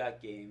scooped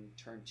that game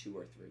turn 2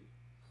 or 3.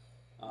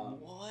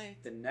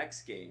 What? The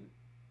next game,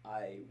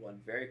 I won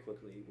very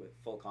quickly with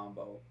full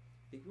combo.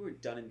 I think we were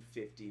done in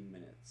 15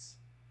 minutes.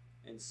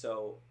 And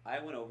so I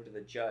went over to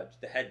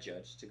the head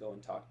judge, to go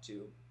and talk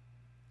to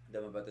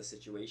them about the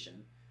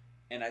situation.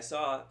 And I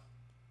saw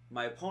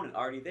my opponent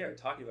already there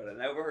talking about it.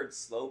 And I overheard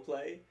slow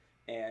play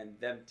and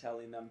them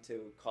telling them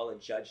to call a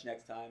judge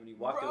next time. And he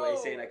walked away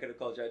saying I could have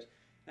called a judge.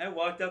 And I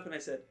walked up and I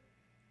said,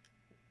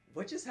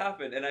 what just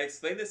happened? And I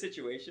explained the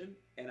situation,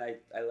 and I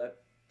let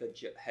the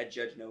head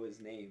judge know his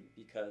name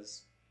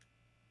because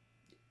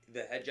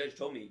the head judge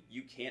told me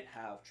you can't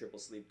have triple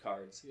sleeve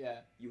cards. Yeah.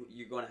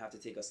 You're going to have to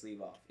take a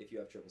sleeve off if you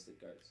have triple sleeve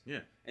cards. Yeah.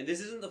 And this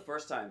isn't the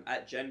first time.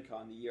 At Gen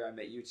Con, the year I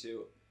met you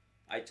two,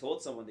 I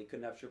told someone they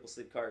couldn't have triple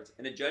sleeve cards.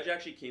 And a judge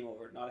actually came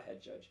over, not a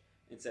head judge,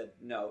 and said,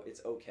 no,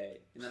 it's okay.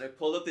 And then I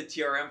pulled up the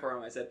TRM for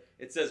him. I said,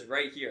 it says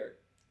right here,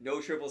 no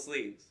triple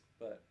sleeves.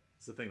 But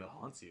It's the thing that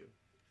haunts you.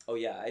 oh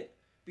yeah,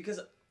 because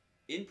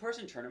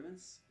in-person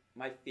tournaments,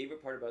 my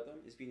favorite part about them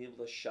is being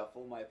able to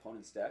shuffle my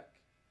opponent's deck.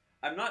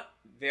 I'm not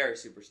very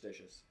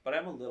superstitious, but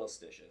I'm a little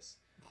stitious.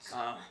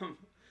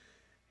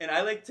 And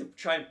I like to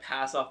try and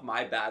pass off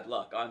my bad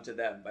luck onto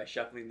them by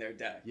shuffling their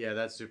deck. Yeah,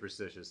 that's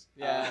superstitious.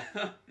 Yeah.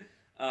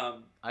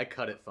 I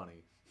cut it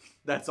funny.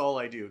 That's all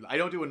I do. I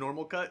don't do a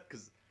normal cut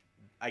because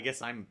I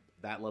guess I'm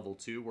that level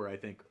too, where I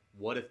think,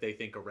 what if they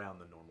think around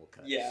the normal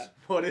cut? Yeah.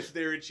 What if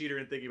they're a cheater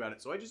and thinking about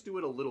it? So I just do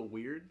it a little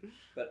weird.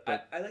 But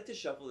I like to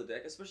shuffle the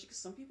deck, especially because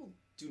some people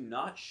do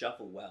not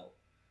shuffle well.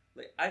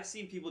 Like, I've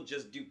seen people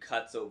just do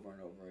cuts over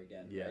and over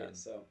again. Yeah. Right?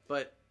 So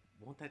But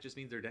won't that just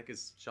mean their deck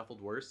is shuffled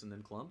worse and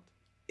then clumped?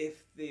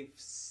 if they've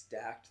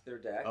stacked their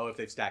deck, Oh, if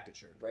they've stacked it,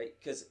 sure. right?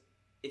 Because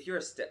if you're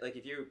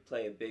if you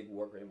play a big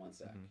War Greymon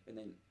stack, Mhm. and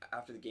then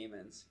after the game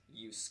ends,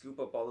 you scoop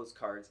up all those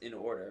cards in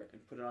order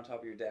and put it on top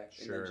of your deck,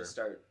 and Sure. then just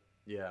start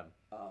Yeah.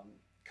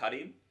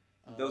 cutting.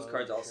 Those Oh,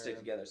 cards all sure. stick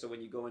together. So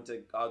when you go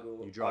into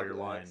Agu, You draw your Agu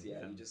line. X,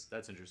 yeah, you just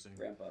That's interesting.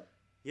 ramp up.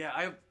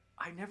 Yeah,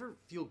 I never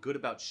feel good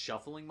about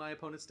shuffling my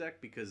opponent's deck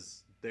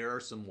because there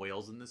are some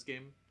whales in this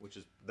game,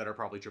 that are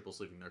probably triple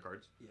sleeving their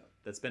cards. Yeah.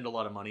 That spend a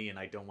lot of money, and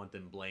I don't want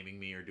them blaming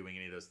me or doing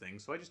any of those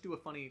things. So I just do a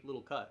funny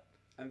little cut.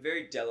 I'm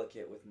very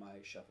delicate with my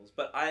shuffles,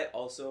 but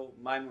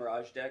my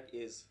Mirage deck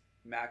is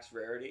max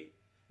rarity,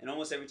 and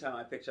almost every time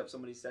I picked up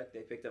somebody's deck,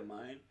 they picked up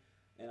mine,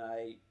 and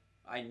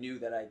I knew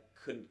that I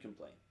couldn't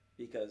complain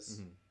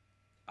because Mhm.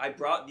 I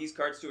brought these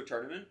cards to a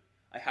tournament.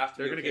 I have to.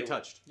 They're be gonna okay get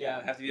touched. Yeah, I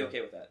Yeah. have to be Yeah.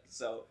 okay with that.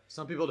 So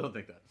Some people don't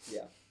think that.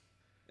 yeah,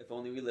 if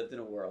only we lived in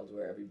a world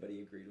where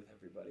everybody agreed with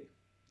everybody.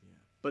 Yeah.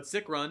 But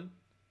sick run,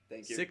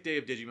 Thank you. sick day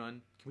of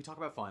Digimon. Can we talk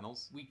about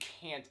finals? We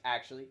can't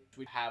actually.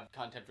 We have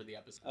content for the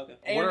episode.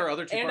 Okay. What are our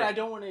other two And parts? I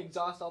don't want to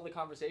exhaust all the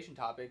conversation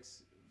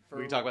topics. For,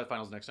 We can talk about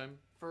finals next time.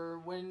 for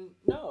when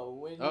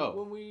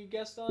we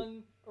guest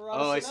on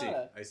Errata Oh, I see.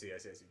 Sonata. I see.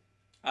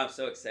 I'm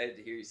so excited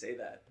to hear you say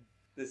that.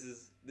 This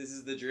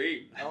is the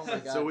dream. Oh my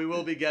god. So we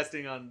will be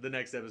guesting on the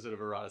next episode of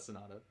Errata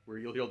Sonata, where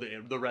you'll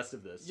hear the rest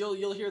of this.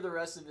 You'll hear the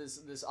rest of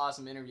this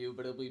awesome interview,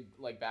 but it'll be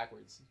like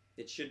backwards.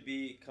 It should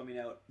be coming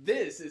out.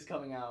 This is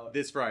coming out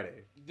This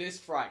Friday. this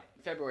Friday,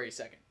 February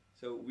 2nd.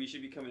 So we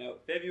should be coming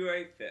out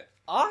February 5th.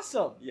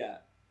 Awesome. Yeah.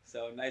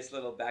 So nice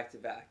little back to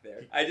back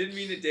there. I didn't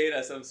mean to date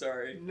us. I'm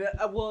sorry.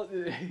 Well,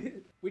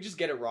 we just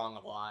get it wrong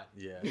a lot.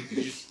 Yeah.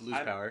 You just lose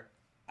power.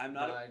 I'm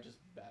not. Just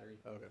battery.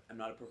 Okay. I'm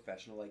not a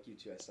professional like you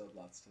two. I still have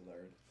lots to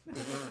learn.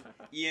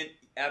 Ian,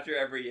 after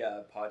every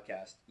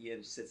podcast,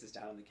 Ian sits us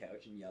down on the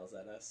couch and yells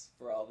at us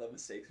for all the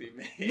mistakes we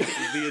made.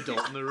 He's the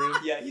adult in the room.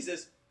 Yeah, he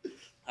says,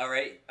 "All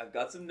right, I've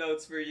got some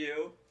notes for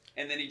you,"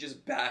 and then he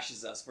just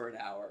bashes us for an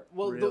hour.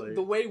 Well, Really?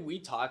 the way we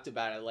talked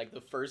about it, like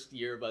the first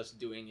year of us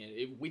doing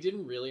it, we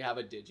didn't really have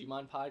a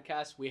Digimon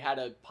podcast. We had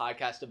a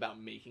podcast about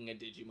making a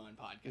Digimon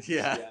podcast.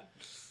 Yeah.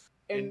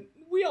 And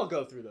we all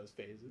go through those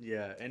phases.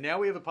 Yeah. And now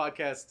we have a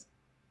podcast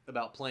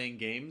about playing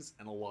games,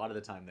 and a lot of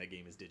the time that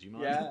game is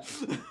Digimon. Yeah.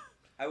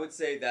 I would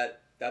say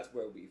that that's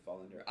where we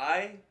fall under.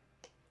 I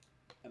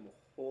am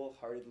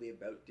wholeheartedly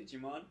about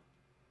Digimon,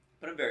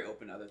 but I'm very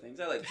open to other things.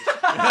 I like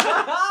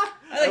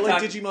I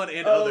like talking- Digimon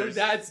and Oh, others.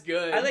 that's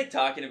good. I like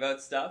talking about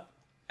stuff.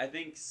 I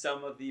think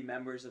some of the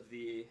members of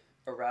the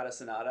Errata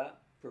Sonata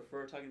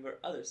prefer talking about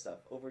other stuff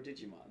over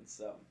Digimon.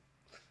 So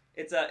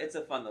it's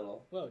a fun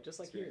little Whoa, just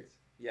like here. experience.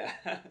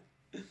 Yeah.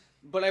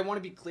 But I want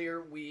to be clear,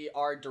 we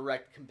are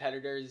direct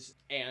competitors,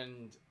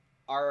 and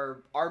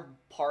our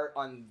part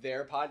on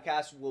their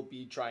podcast will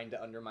be trying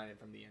to undermine it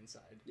from the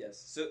inside. Yes.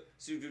 So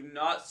do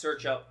not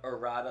search up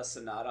Errata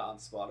Sonata on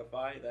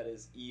Spotify. That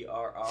is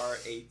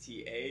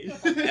ERRATA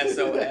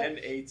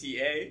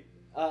SONATA.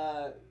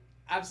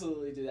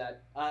 Absolutely do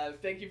that.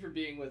 Thank you for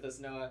being with us,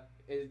 Noah.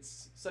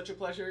 It's such a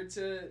pleasure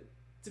to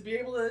be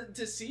able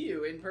to see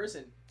you in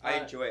person. I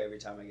enjoy every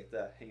time I get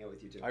to hang out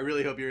with you two. I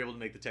really hope you're able to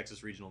make the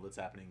Texas regional that's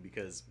happening,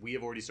 because we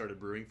have already started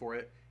brewing for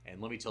it, and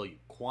let me tell you,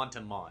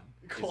 Quantumon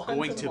is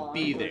going to Quantumon,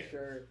 be for there.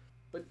 Sure.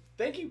 But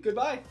thank you.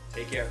 Goodbye.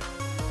 Take care.